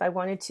respond if I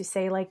wanted to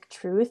say like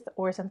truth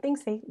or something,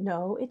 say,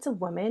 no, it's a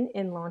woman,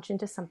 and launch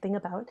into something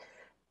about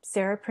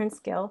Sarah Prince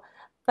Gill.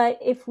 But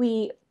if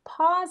we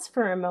pause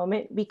for a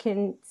moment, we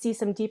can see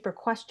some deeper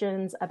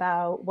questions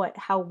about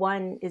how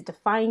one is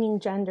defining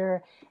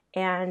gender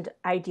and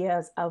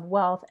ideas of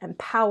wealth and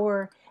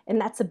power,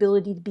 and that's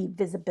ability to be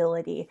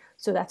visibility.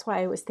 So that's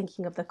why I was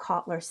thinking of the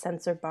Kotler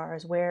censor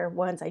bars, where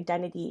one's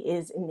identity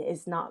is and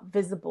is not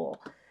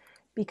visible.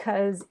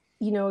 Because,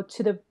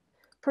 to the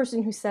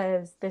person who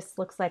says this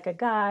looks like a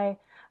guy,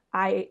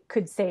 I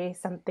could say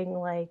something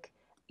like,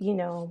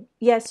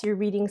 yes, you're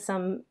reading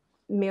some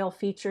male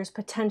features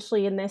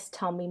potentially in this,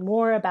 tell me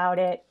more about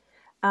it.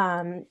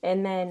 And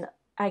then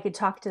I could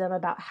talk to them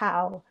about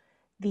how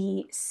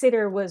the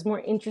sitter was more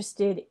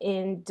interested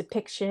in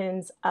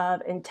depictions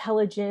of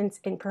intelligence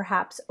and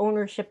perhaps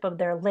ownership of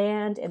their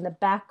land and the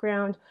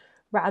background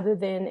rather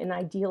than an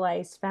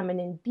idealized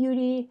feminine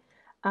beauty.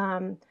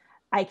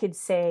 I could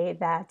say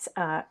that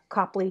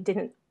Copley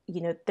didn't,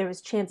 there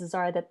was chances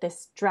are that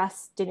this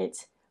dress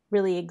didn't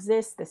really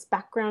exist, this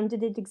background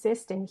didn't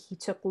exist, and he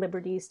took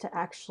liberties to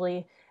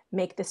actually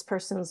make this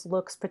person's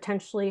looks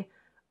potentially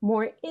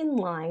more in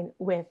line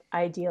with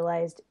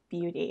idealized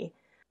beauty.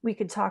 We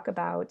could talk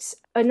about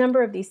a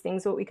number of these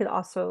things, but we could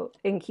also,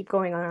 and keep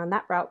going on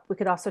that route, we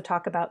could also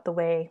talk about the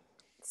way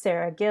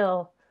Sarah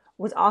Gill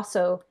was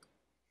also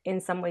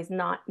in some ways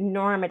not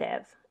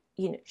normative.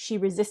 She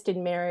resisted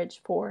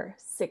marriage for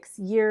 6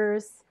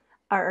 years,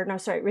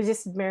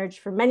 resisted marriage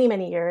for many,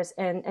 many years,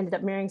 and ended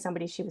up marrying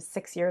somebody she was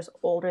 6 years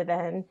older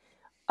than,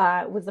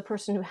 was the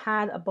person who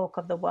had a bulk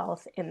of the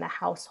wealth in the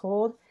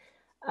household.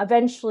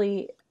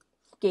 Eventually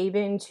gave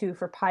in to,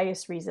 for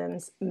pious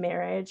reasons,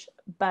 marriage,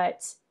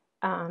 but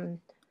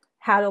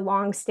had a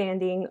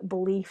long-standing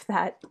belief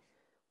that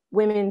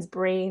women's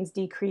brains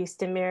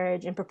decreased in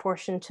marriage in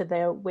proportion to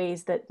the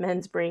ways that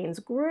men's brains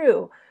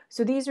grew.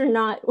 So these are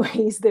not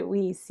ways that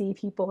we see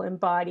people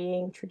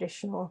embodying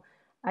traditional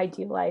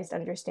idealized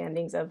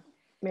understandings of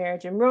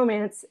marriage and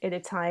romance at a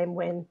time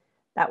when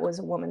that was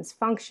a woman's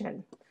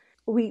function.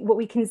 What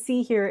we can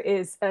see here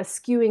is a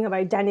skewing of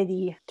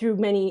identity through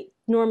many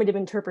normative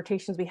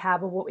interpretations we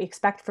have of what we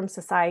expect from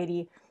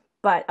society,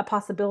 but a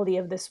possibility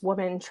of this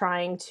woman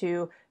trying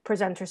to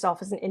present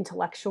herself as an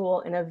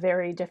intellectual in a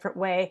very different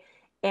way,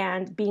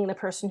 and being the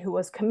person who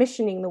was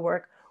commissioning the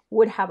work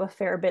would have a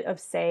fair bit of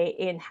say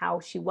in how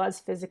she was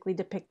physically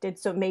depicted.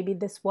 So maybe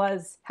this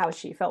was how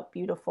she felt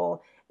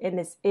beautiful, and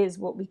this is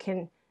what we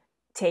can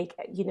take,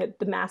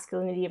 the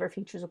masculinity of her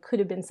features could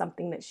have been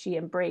something that she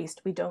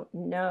embraced. We don't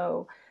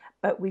know,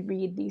 but we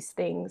read these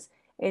things,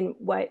 and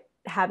what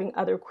having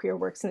other queer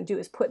works can do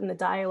is put in the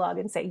dialogue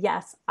and say,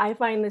 yes, I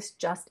find this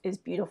just as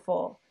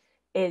beautiful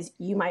as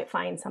you might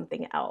find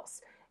something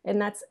else.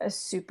 And that's a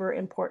super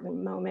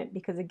important moment,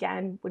 because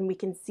again, when we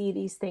can see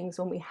these things,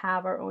 when we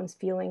have our own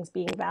feelings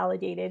being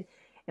validated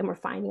and we're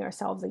finding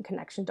ourselves in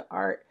connection to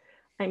art,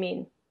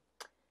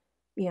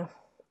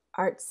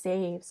 art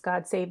saves,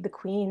 God save the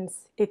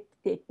queens. It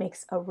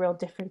makes a real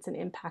difference and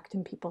impact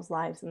in people's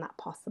lives and that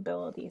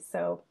possibility.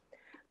 So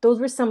those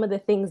were some of the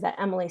things that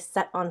Emily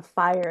set on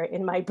fire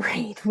in my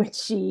brain when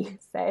she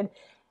said,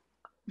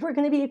 we're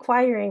going to be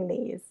acquiring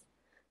these.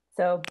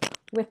 So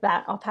with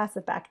that, I'll pass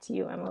it back to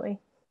you, Emily.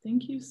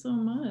 Thank you so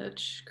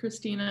much,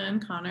 Christina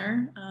and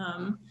Connor.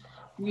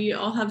 We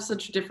all have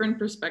such different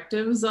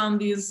perspectives on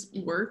these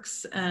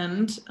works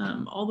and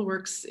all the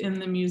works in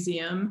the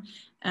museum.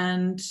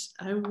 And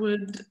I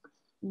would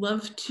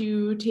love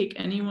to take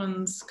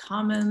anyone's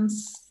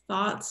comments,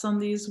 thoughts on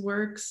these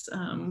works.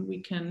 We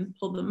can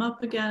pull them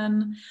up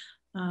again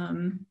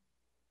and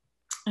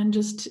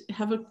just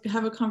have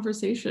a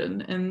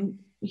conversation and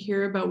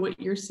hear about what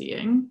you're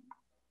seeing.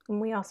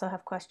 And we also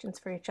have questions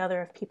for each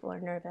other if people are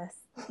nervous.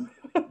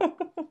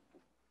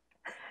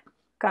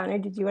 Connor,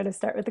 did you want to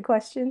start with the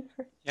question?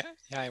 Yeah,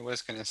 I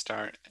was going to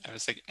start. I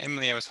was like,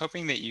 Emily, I was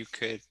hoping that you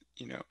could,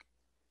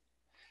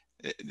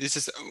 this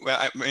is,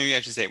 maybe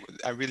I should say,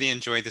 I really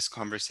enjoyed this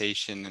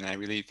conversation, and I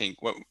really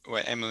think what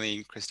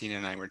Emily, Christina,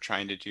 and I were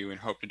trying to do and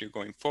hope to do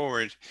going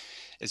forward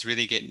is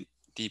really get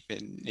deep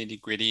in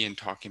nitty-gritty and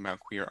talking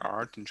about queer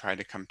art and try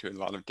to come to a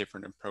lot of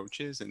different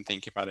approaches and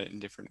think about it in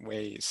different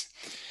ways.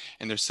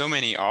 And there's so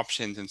many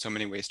options and so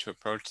many ways to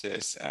approach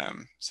this.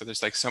 So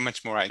there's like so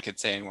much more I could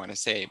say and want to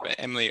say. But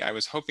Emily, I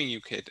was hoping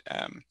you could,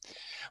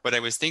 what I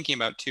was thinking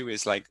about too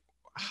is like,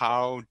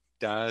 how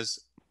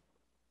does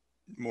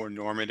more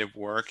normative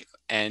work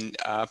end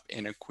up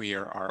in a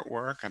queer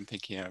artwork. I'm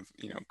thinking of,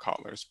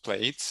 Kotler's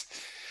plates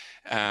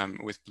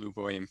with Blue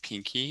Boy and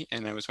Pinky.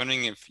 And I was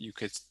wondering if you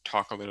could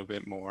talk a little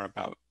bit more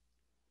about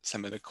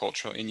some of the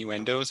cultural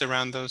innuendos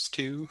around those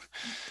two.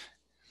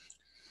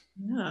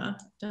 Yeah,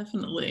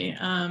 definitely.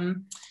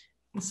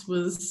 This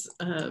was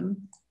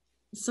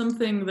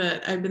something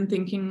that I've been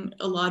thinking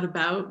a lot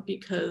about,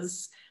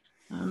 because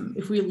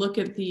if we look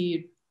at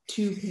the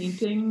two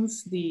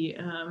paintings, the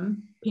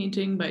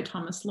painting by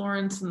Thomas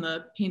Lawrence and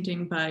the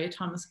painting by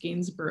Thomas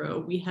Gainsborough,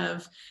 we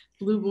have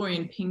Blue Boy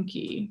and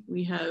Pinky.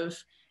 We have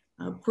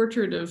a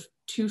portrait of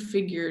two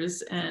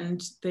figures,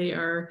 and they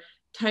are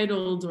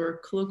titled or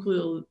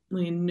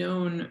colloquially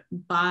known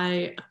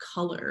by a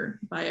color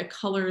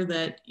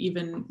that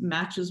even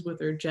matches with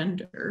their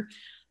gender.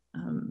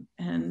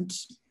 And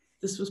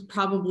this was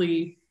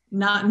probably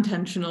not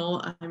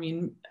intentional. I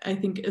mean, I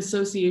think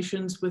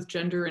associations with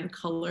gender and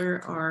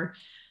color are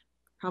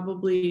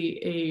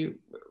probably a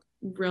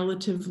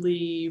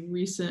relatively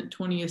recent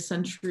 20th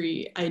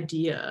century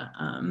idea.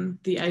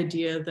 The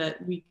idea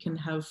that we can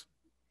have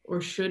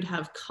or should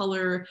have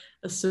color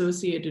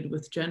associated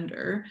with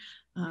gender.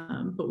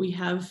 But we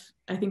have,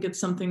 I think it's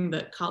something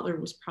that Kotler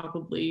was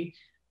probably,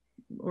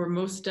 or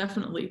most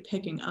definitely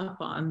picking up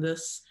on,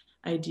 this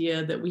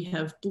idea that we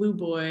have Blue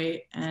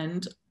Boy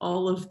and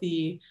all of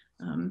the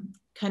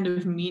kind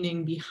of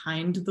meaning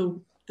behind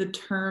the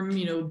term,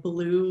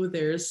 blue.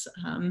 There's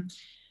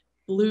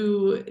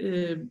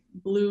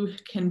blue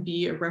can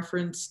be a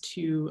reference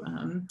to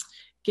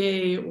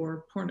gay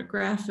or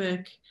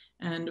pornographic.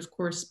 And of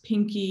course,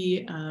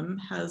 pinky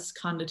has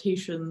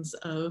connotations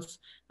of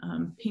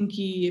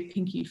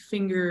pinky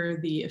finger,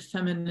 the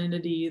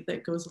femininity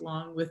that goes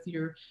along with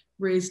your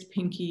raised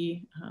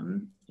pinky.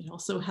 It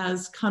also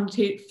has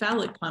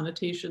phallic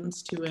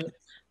connotations to it.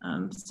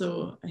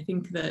 So I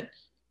think that,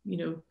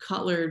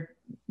 Kotler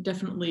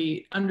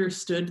definitely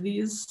understood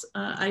these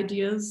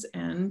ideas,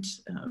 and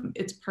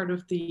it's part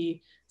of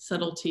the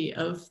subtlety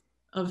of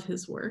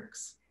his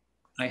works.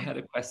 I had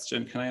a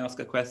question. Can I ask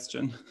a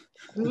question?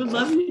 We would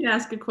love you to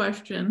ask a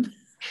question.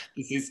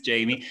 This is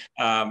Jamie.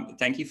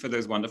 Thank you for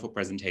those wonderful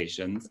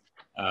presentations.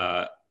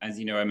 As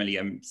you know, Emily,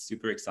 I'm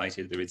super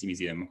excited the RISD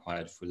Museum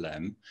acquired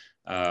Fulham,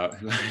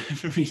 who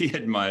I've really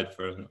admired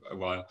for a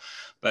while.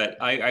 But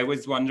I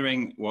was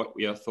wondering what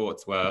your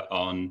thoughts were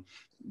on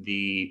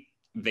the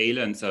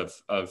valence of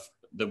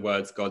the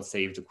words "God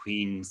Save the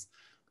Queens"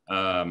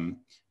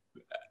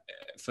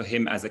 for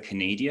him as a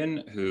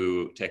Canadian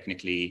who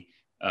technically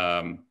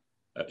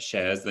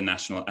shares the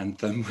national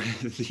anthem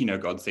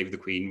with, God Save the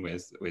Queen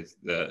with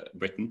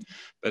Britain,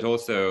 but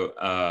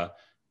also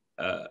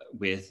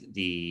with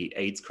the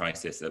AIDS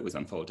crisis that was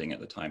unfolding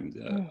at the time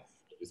that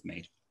it was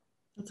made.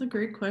 That's a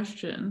great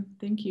question.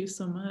 Thank you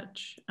so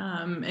much.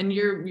 And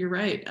you're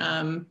right.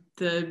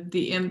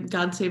 The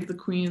God Save the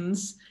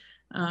Queens,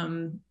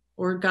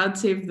 or God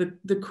Save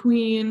the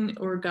Queen,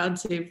 or God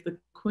Save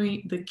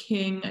the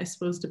King, I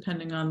suppose,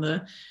 depending on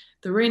the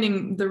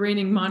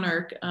reigning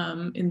monarch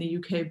in the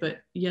UK.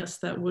 But yes,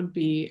 that would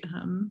be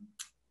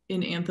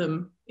an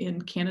anthem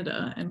in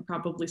Canada, and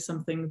probably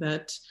something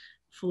that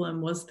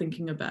Fulham was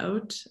thinking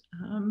about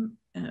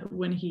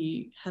when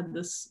he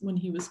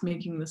was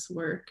making this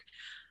work.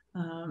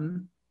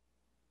 And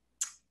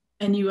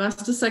you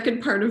asked a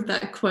second part of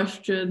that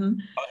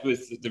question. It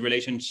was the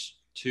relation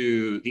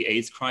to the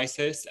AIDS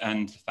crisis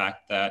and the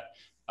fact that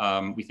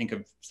we think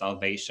of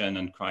salvation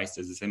and Christ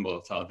as a symbol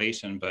of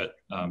salvation, but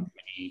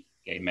many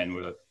gay men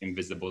were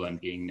invisible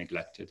and being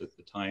neglected at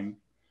the time.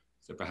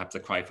 So perhaps a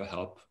cry for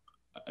help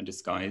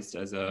disguised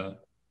as a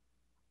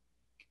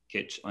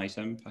kitsch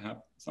item,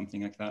 perhaps,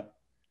 something like that.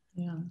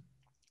 Yeah.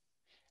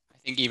 I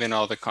think even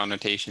all the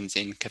connotations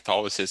in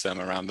Catholicism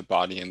around the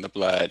body and the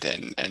blood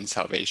and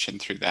salvation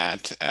through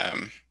that,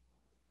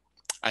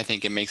 I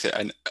think it makes it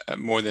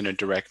more than a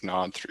direct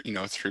nod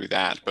through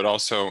that. But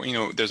also,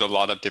 there's a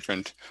lot of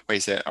different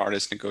ways that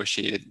artists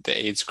negotiated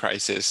the AIDS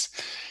crisis.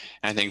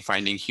 I think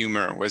finding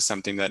humor was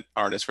something that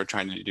artists were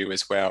trying to do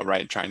as well,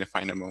 right? Trying to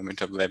find a moment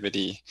of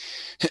levity.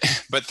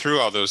 But through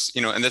all those,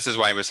 and this is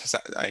why I was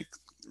like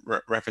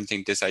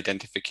referencing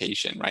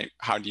disidentification, right?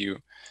 How do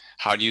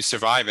you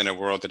survive in a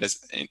world that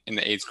is, in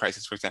the AIDS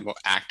crisis, for example,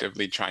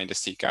 actively trying to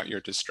seek out your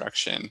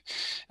destruction?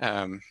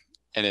 And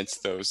it's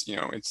those,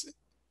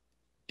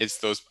 it's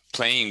those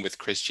playing with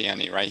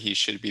Christianity, right? He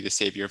should be the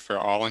savior for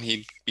all, and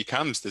he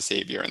becomes the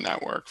savior in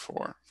that work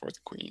for the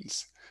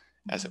queens,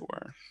 as it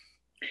were.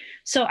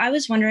 So I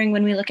was wondering,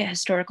 when we look at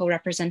historical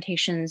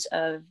representations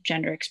of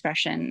gender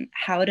expression,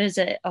 how does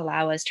it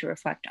allow us to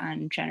reflect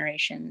on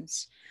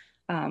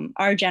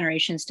our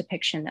generation's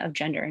depiction of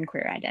gender and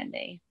queer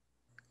identity?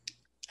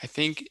 I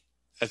think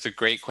that's a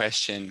great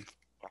question.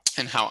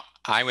 And how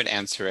I would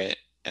answer it,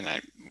 and I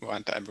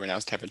want everyone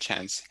else to have a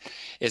chance,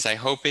 is I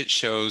hope it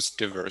shows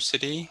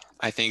diversity.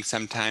 I think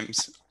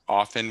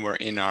often we're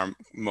in our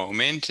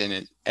moment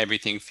and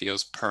everything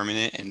feels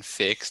permanent and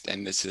fixed,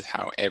 and this is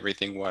how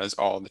everything was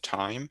all the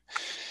time.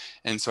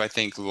 And so I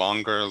think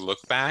longer look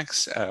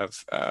backs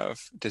of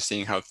to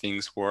seeing how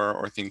things were,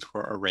 or things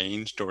were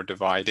arranged or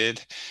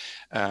divided,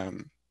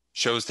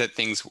 shows that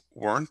things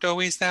weren't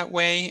always that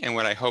way. And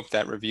what I hope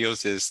that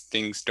reveals is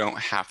things don't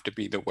have to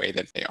be the way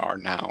that they are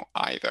now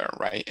either,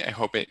 right? I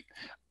hope it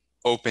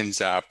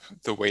opens up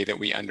the way that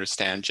we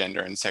understand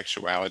gender and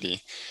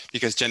sexuality,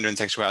 because gender and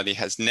sexuality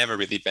has never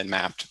really been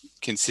mapped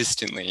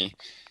consistently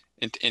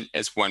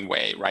as one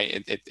way,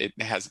 right? It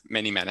has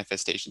many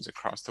manifestations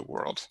across the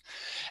world.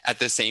 At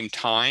the same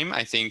time,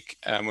 I think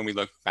when we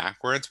look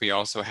backwards, we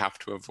also have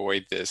to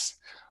avoid this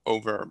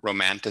over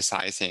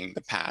romanticizing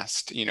the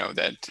past, you know,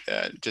 that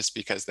just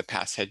because the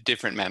past had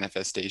different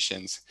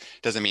manifestations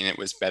doesn't mean it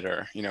was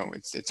better. You know,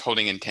 it's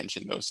holding in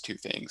tension those two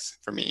things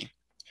for me.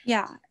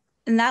 Yeah.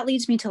 And that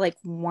leads me to like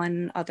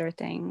one other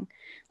thing,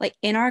 like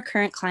in our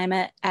current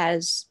climate,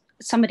 as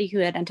somebody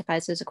who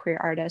identifies as a queer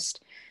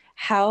artist,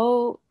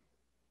 how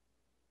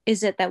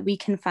is it that we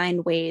can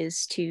find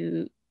ways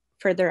to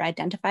further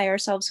identify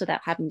ourselves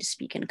without having to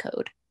speak in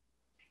code?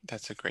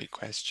 That's a great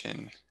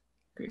question.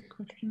 Great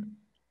question.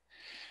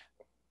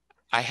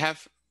 I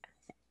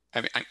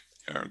mean,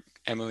 or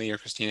Emily or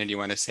Christina, do you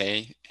want to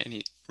say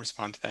any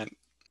respond to that?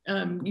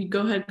 You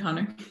go ahead,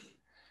 Connor.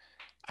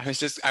 I was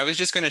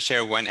just going to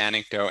share one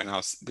anecdote, and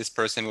this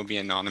person will be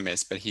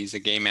anonymous, but he's a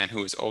gay man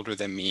who was older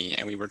than me,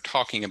 and we were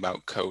talking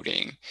about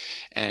coding,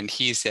 and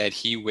he said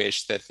he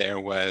wished that there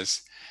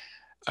was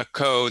a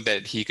code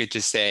that he could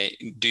just say,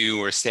 do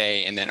or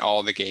say, and then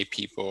all the gay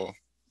people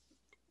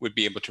would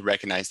be able to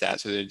recognize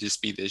that. So there'd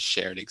just be this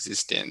shared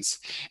existence.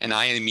 And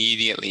I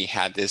immediately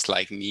had this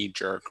like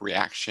knee-jerk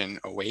reaction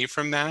away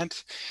from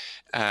that,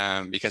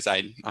 because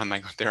I'm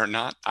like,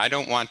 I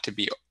don't want to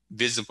be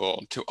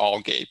visible to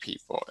all gay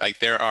people. Like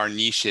there are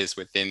niches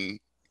within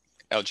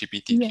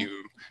LGBTQ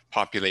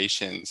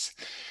populations.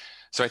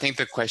 So I think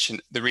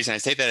the reason I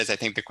say that is I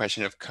think the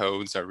question of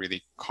codes are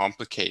really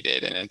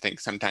complicated. And I think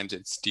sometimes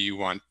it's,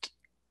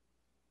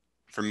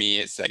 for me,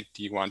 it's like,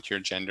 do you want your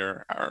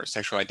gender or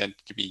sexual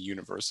identity to be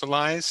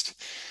universalized?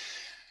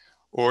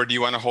 Or do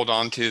you want to hold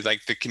on to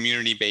like the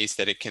community base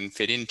that it can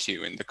fit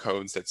into and the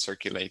codes that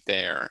circulate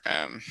there?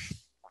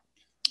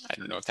 I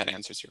don't know if that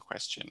answers your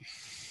question.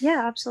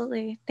 Yeah,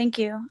 absolutely. Thank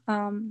you.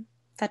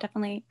 That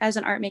definitely, as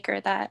an art maker,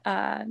 that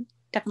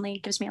definitely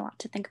gives me a lot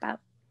to think about.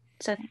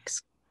 So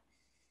thanks.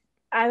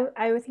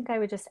 I would think I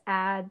would just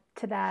add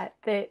to that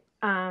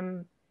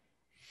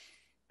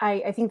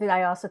I think that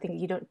I also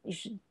think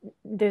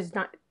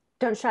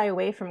don't shy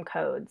away from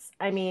codes.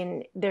 I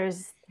mean,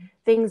 there's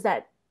things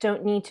that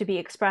don't need to be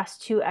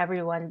expressed to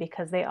everyone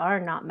because they are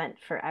not meant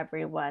for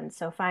everyone.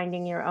 So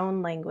finding your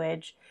own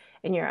language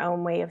and your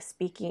own way of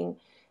speaking.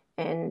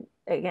 And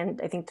again,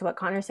 I think to what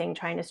Conor's saying,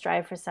 trying to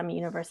strive for some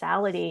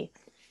universality,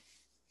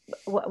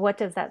 what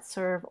does that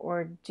serve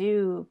or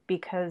do?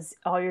 Because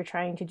all you're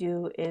trying to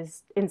do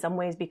is in some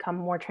ways become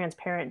more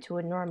transparent to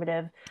a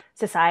normative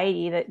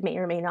society that may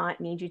or may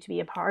not need you to be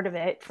a part of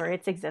it for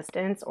its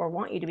existence or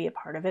want you to be a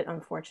part of it,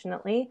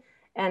 unfortunately.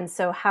 And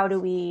so how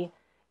do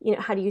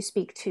you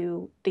speak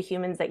to the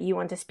humans that you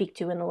want to speak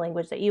to in the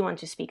language that you want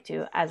to speak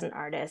to as an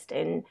artist?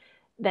 And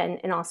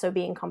also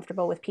being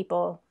comfortable with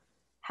people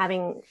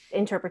having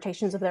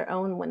interpretations of their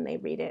own when they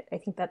read it. I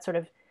think that's sort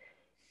of,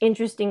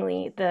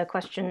 interestingly, the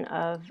question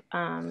of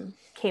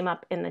came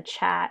up in the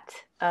chat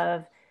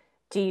of,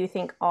 do you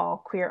think all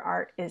queer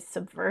art is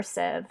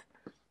subversive?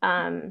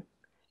 Yeah,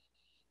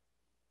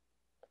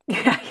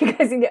 you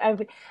guys,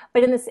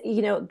 but in this,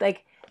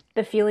 like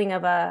the feeling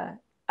of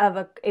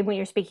when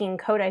you're speaking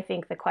code, I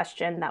think the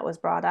question that was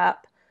brought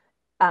up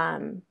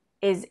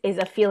is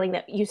a feeling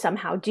that you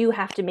somehow do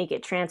have to make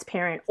it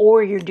transparent,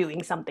 or you're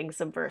doing something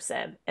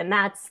subversive, and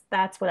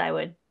that's what I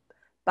would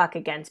buck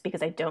against,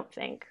 because I don't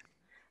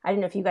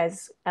know if you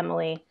guys,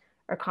 Emily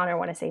or Connor,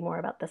 want to say more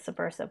about the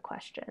subversive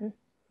question.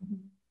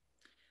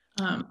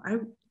 I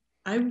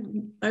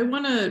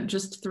want to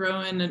just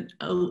throw in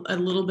a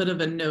little bit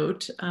of a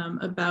note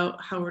about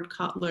Howard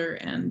Kotler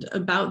and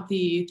about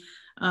the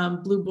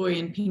Blue Boy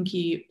and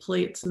Pinky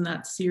plates in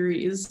that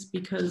series,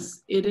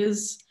 because it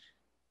is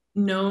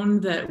known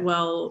that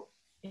while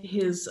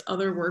his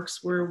other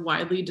works were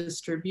widely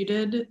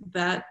distributed,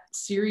 that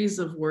series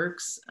of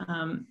works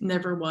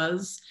never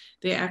was.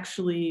 They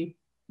actually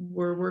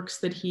were works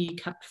that he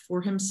kept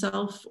for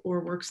himself,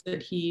 or works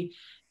that he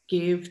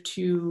gave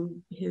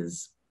to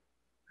his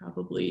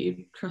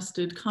probably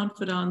trusted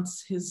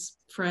confidants, his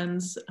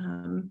friends,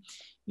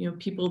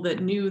 people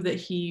that knew that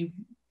he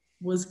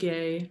was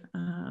gay,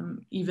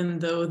 even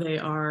though they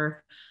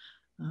are,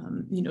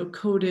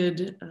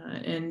 coded.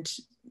 And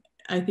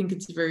I think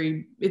it's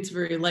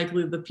very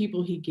likely the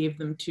people he gave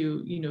them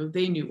to,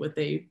 they knew what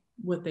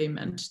they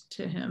meant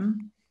to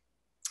him.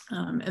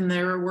 And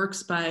there are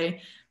works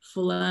by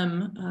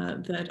Fulham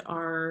that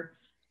are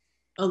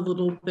a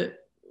little bit,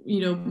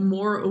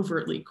 more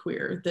overtly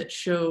queer, that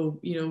show,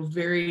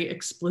 very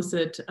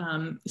explicit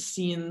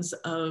scenes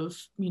of,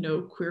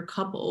 queer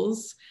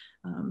couples.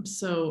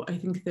 So I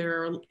think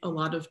there are a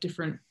lot of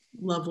different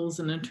levels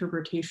and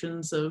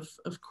interpretations of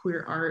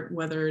queer art,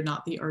 whether or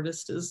not the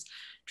artist is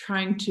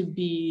trying to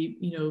be,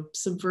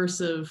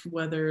 subversive,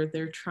 whether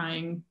they're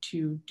trying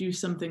to do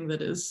something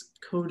that is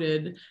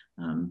coded.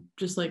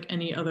 Just like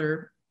any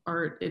other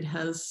art, it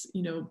has,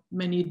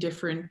 many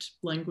different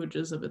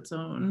languages of its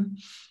own.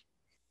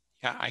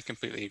 Yeah, I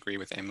completely agree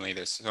with Emily.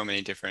 There's so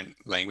many different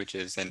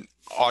languages, and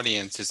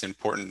audience is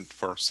important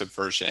for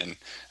subversion.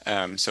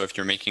 So if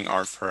you're making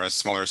art for a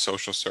smaller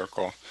social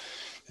circle,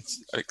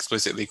 it's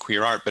explicitly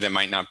queer art, but it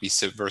might not be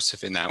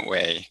subversive in that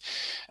way.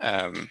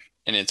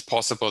 And it's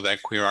possible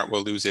that queer art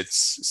will lose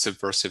its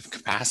subversive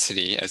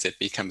capacity as it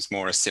becomes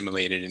more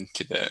assimilated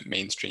into the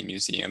mainstream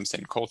museums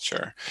and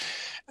culture.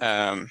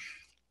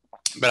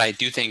 But I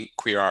do think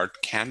queer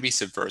art can be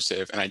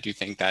subversive, and I do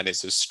think that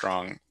is a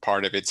strong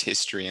part of its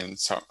history and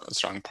a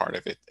strong part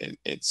of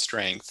its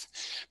strength.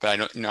 But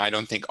I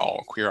don't think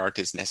all queer art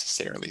is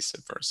necessarily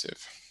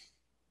subversive.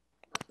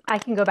 I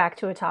can go back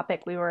to a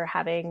topic we were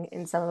having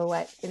in some of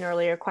what an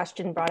earlier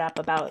question brought up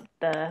about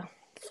the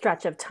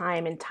stretch of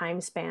time and time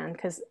span,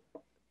 because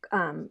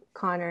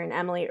Connor and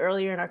Emily,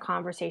 earlier in our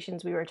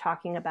conversations, we were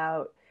talking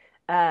about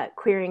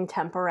queering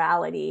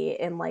temporality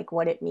and like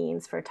what it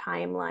means for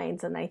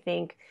timelines. And I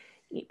think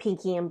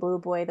Pinky and Blue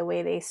Boy, the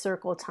way they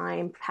circle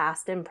time,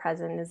 past and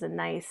present, is a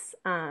nice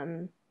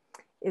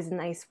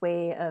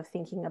way of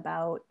thinking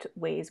about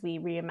ways we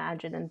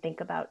reimagine and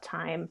think about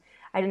time.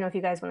 I don't know if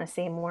you guys want to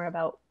say more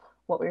about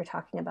what we were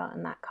talking about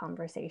in that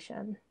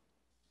conversation.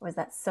 Or was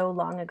that so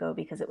long ago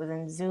because it was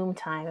in Zoom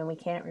time and we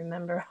can't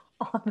remember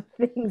all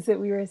the things that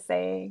we were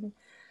saying?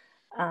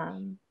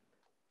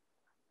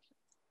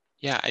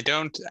 Yeah, I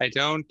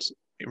don't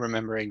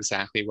remember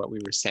exactly what we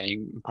were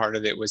saying. Part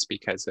of it was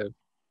because of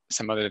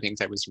some other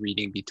things I was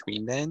reading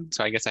between then.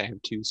 So I guess I have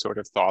two sort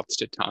of thoughts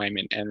to time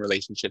and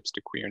relationships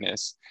to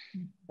queerness.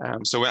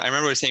 So what I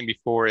remember I was saying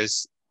before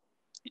is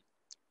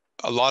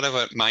a lot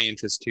of my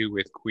interest too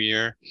with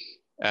queer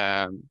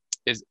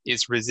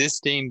is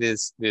resisting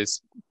this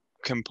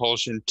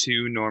compulsion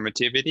to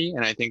normativity.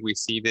 And I think we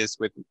see this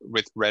with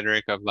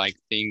rhetoric of like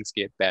things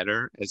get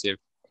better, as if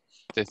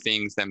the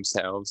things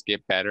themselves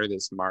get better,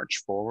 this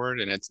march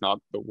forward, and it's not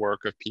the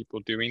work of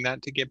people doing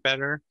that to get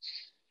better.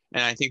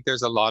 And I think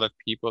there's a lot of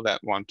people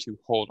that want to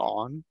hold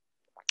on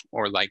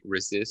or like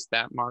resist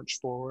that march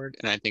forward.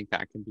 And I think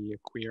that can be a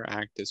queer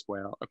act as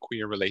well, a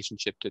queer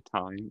relationship to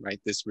time, right?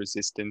 This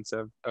resistance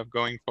of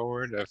going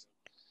forward, of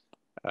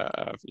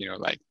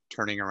like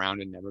turning around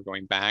and never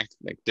going back,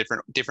 like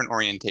different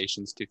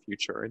orientations to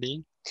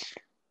futurity.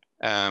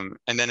 And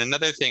then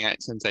another thing,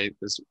 since I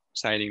was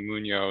citing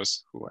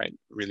Munoz, who I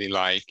really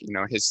like,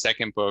 his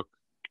second book,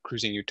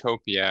 Cruising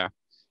Utopia,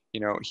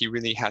 he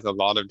really has a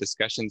lot of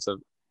discussions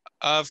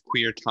of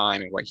queer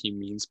time and what he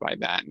means by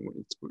that.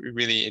 And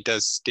it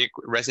does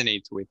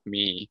resonates with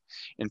me.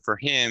 And for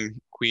him,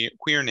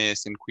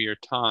 queerness and queer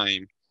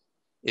time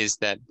is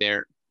that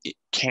it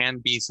can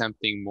be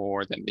something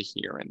more than the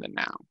here and the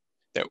now.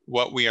 That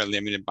what we are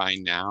limited by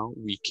now,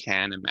 we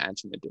can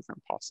imagine a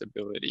different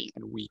possibility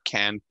and we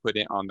can put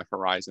it on the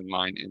horizon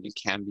line, and it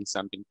can be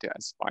something to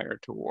aspire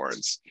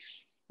towards.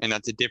 And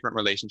that's a different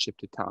relationship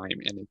to time.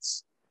 And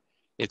it's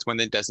one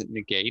that doesn't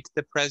negate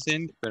the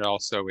present, but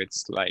also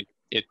it's like,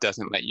 it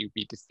doesn't let you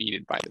be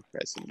defeated by the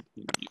present.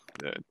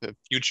 The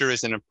future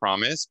isn't a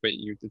promise, but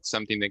it's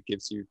something that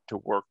gives you to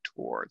work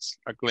towards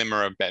a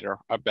glimmer of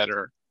a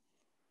better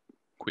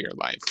queer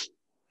life,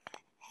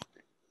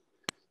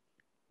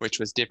 which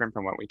was different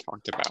from what we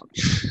talked about.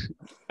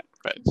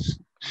 But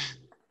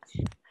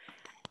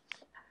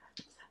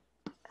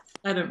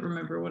I don't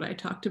remember what I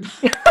talked about.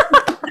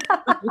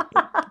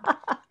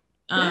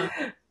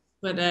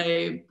 But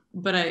I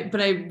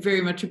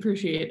very much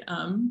appreciate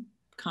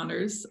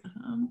Conor's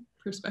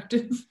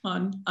perspective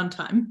on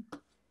time.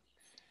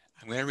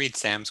 I'm going to read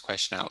Sam's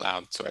question out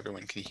loud so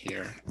everyone can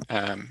hear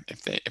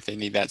if they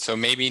need that. So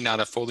maybe not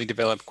a fully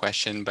developed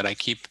question, but I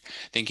keep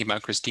thinking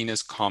about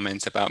Christina's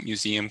comments about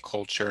museum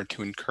culture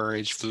to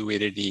encourage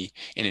fluidity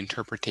in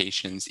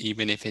interpretations,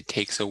 even if it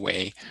takes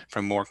away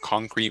from more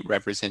concrete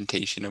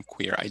representation of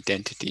queer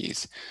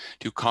identities.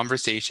 Do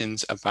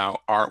conversations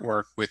about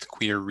artwork with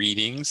queer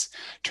readings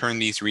turn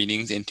these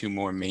readings into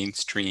more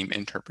mainstream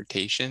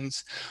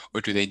interpretations,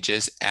 or do they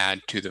just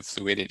add to the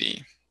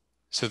fluidity?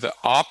 So the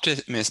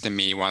optimist in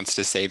me wants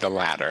to say the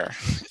latter.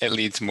 It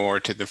leads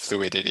more to the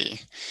fluidity.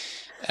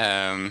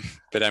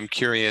 But I'm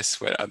curious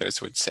what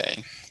others would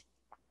say.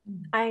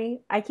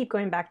 I keep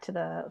going back to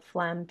the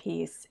phlegm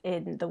piece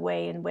in the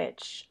way in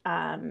which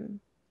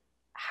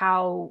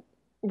how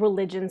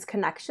religion's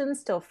connection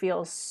still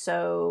feels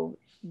so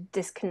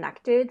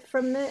disconnected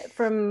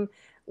from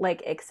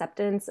like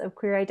acceptance of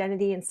queer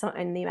identity and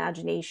the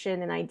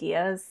imagination and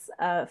ideas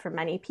for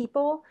many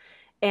people,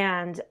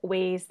 and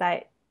ways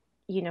that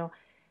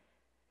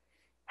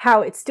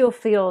how it still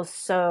feels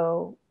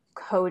so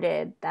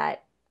coded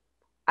that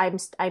I'm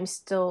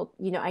still,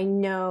 I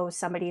know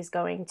somebody's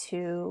going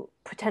to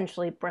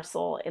potentially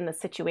bristle in the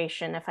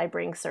situation if I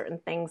bring certain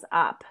things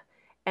up.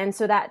 And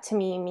so that to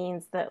me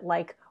means that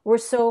like we're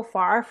so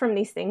far from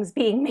these things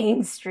being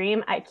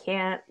mainstream. I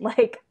can't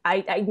like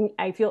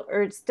I feel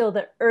still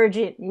the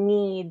urgent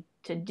need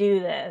to do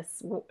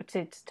this,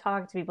 to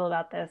talk to people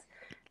about this,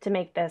 to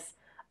make this.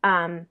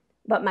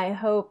 But my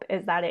hope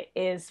is that it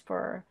is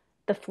for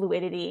the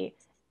fluidity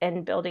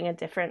and building a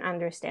different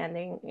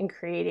understanding and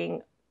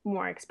creating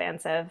more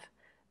expansive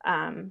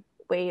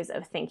ways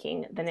of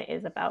thinking than it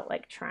is about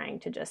like trying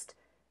to just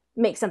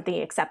make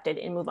something accepted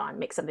and move on,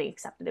 make something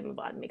accepted and move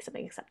on, make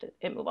something accepted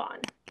and move on.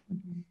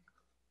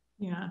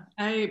 Yeah,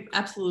 I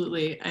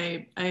absolutely,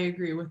 I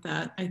agree with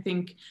that. I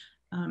think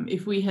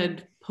if we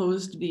had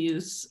posed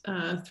these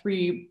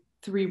three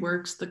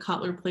works, the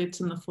Kotler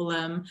plates and the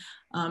philem,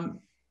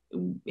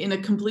 in a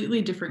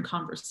completely different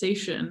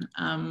conversation,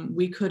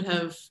 we could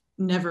have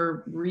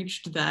never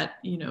reached that,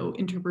 you know,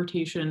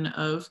 interpretation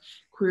of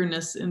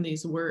queerness in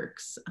these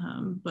works.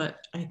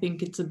 But I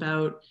think it's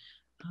about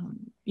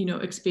you know,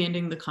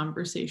 expanding the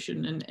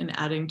conversation and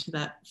adding to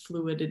that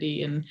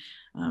fluidity. And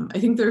I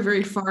think they're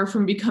very far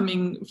from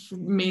becoming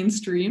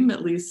mainstream,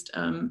 at least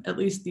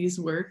these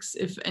works.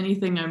 If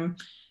anything,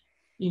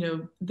 you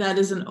know, that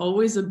isn't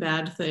always a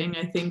bad thing.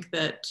 I think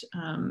that,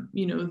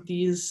 you know,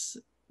 these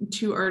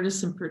two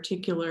artists in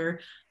particular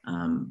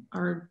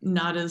are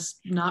not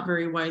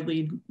very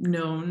widely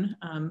known,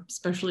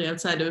 especially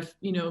outside of,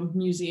 you know,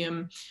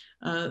 museum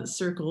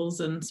circles,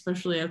 and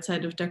especially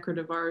outside of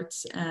decorative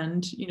arts.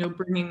 And, you know,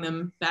 bringing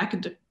them back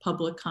into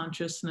public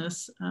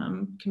consciousness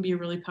can be a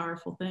really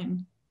powerful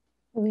thing.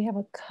 We have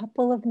a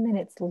couple of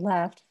minutes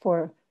left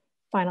for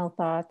final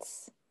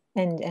thoughts,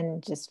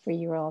 and just for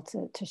you all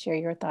to share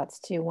your thoughts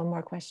too. One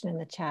more question in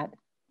the chat.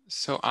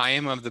 So I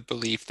am of the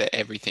belief that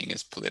everything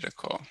is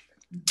political.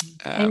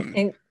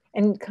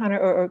 And Conor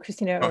or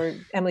Christina or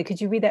Emily, could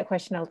you read that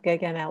question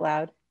again out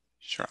loud?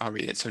 Sure, I'll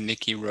read it. So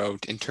Nikki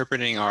wrote,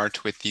 interpreting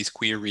art with these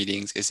queer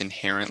readings is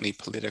inherently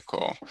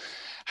political.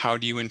 How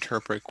do you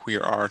interpret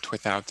queer art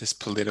without this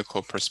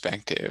political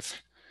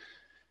perspective?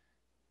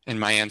 And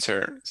my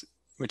answer,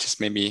 which is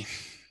maybe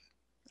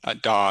a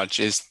dodge,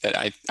 is that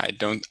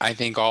I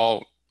think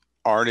all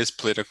art is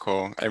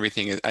political. I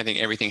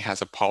think everything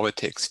has a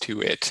politics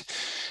to it.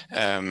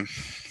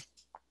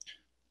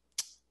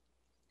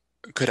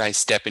 Could I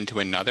step into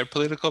another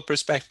political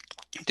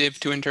perspective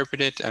to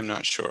interpret it? I'm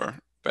not sure,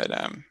 but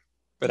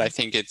I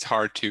think it's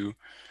hard to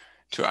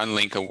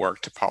unlink a work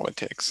to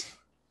politics.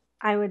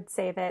 I would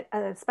say that,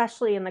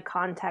 especially in the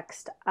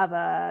context of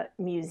a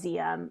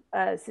museum,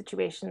 a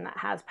situation that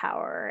has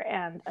power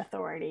and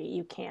authority,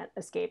 you can't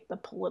escape the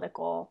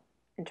political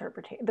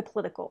interpretation,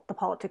 the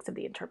politics of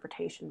the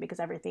interpretation, because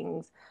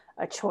everything's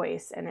a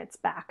choice, and it's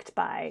backed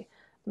by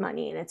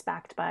money, and it's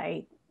backed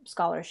by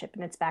scholarship,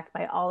 and it's backed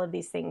by all of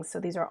these things. So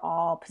these are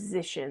all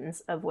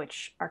positions of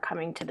which are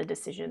coming to the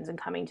decisions and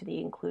coming to the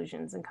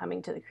inclusions and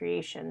coming to the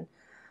creation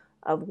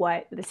of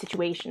what the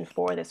situation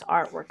for this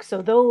artwork.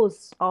 So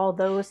all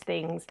those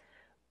things,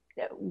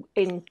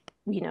 in,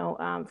 you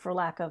know, for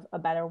lack of a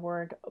better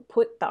word,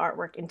 put the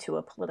artwork into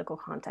a political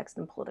context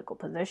and political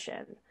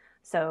position.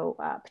 So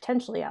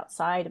potentially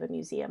outside of a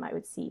museum, I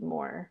would see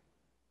more,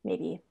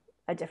 maybe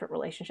a different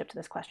relationship to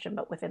this question,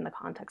 but within the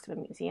context of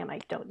a museum, I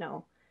don't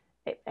know.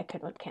 I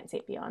can't say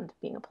it beyond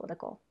being a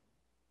political.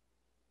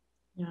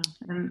 Yeah,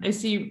 and I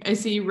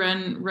see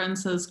Ren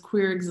says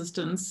queer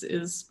existence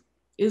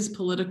is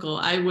political.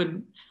 I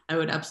would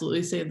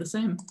absolutely say the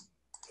same.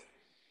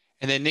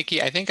 And then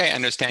Nikki, I think I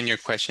understand your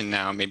question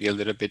now, maybe a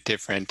little bit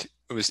different.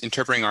 It was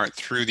interpreting art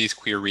through these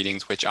queer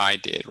readings, which I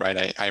did,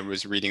 right? I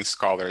was reading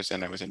scholars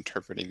and I was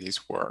interpreting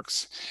these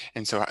works.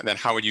 And so then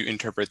how would you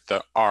interpret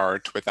the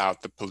art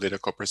without the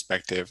political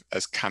perspective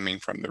as coming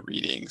from the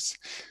readings?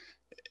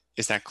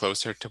 Is that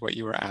closer to what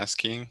you were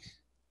asking?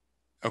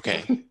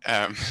 Okay.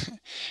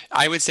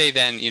 I would say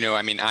then, you know,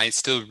 I mean, I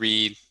still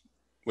read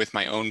with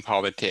my own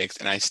politics,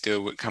 and I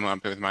still would come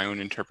up with my own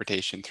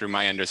interpretation through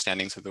my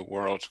understandings of the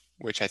world,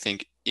 which I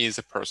think is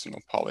a personal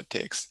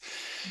politics.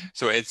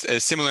 So it's a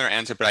similar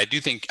answer, but I do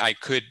think I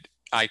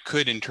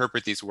could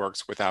interpret these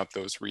works without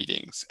those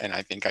readings, and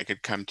I think I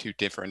could come to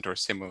different or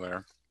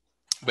similar.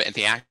 But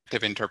the act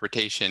of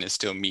interpretation is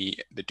still me,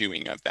 the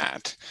doing of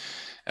that.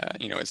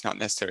 You know, it's not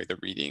necessarily the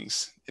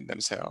readings in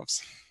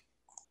themselves.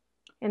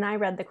 And I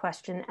read the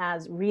question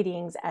as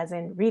readings, as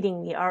in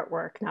reading the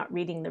artwork, not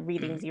reading the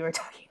readings you were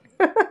talking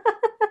about.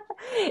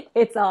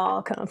 It's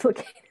all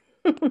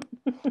complicated.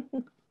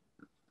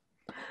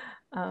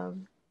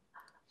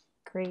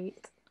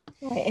 Great.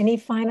 All right, any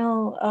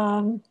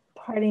final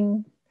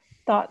parting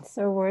thoughts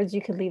or words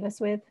you could leave us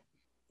with?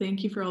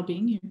 Thank you for all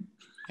being here.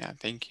 Yeah,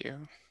 thank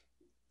you.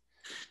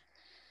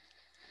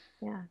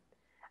 Yeah.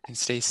 And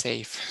stay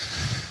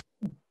safe.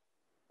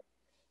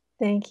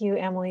 Thank you,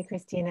 Emily,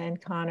 Christina,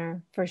 and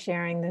Conor, for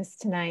sharing this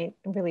tonight.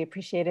 I really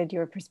appreciated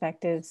your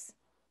perspectives.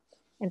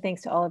 And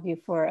thanks to all of you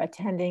for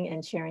attending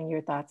and sharing your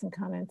thoughts and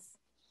comments.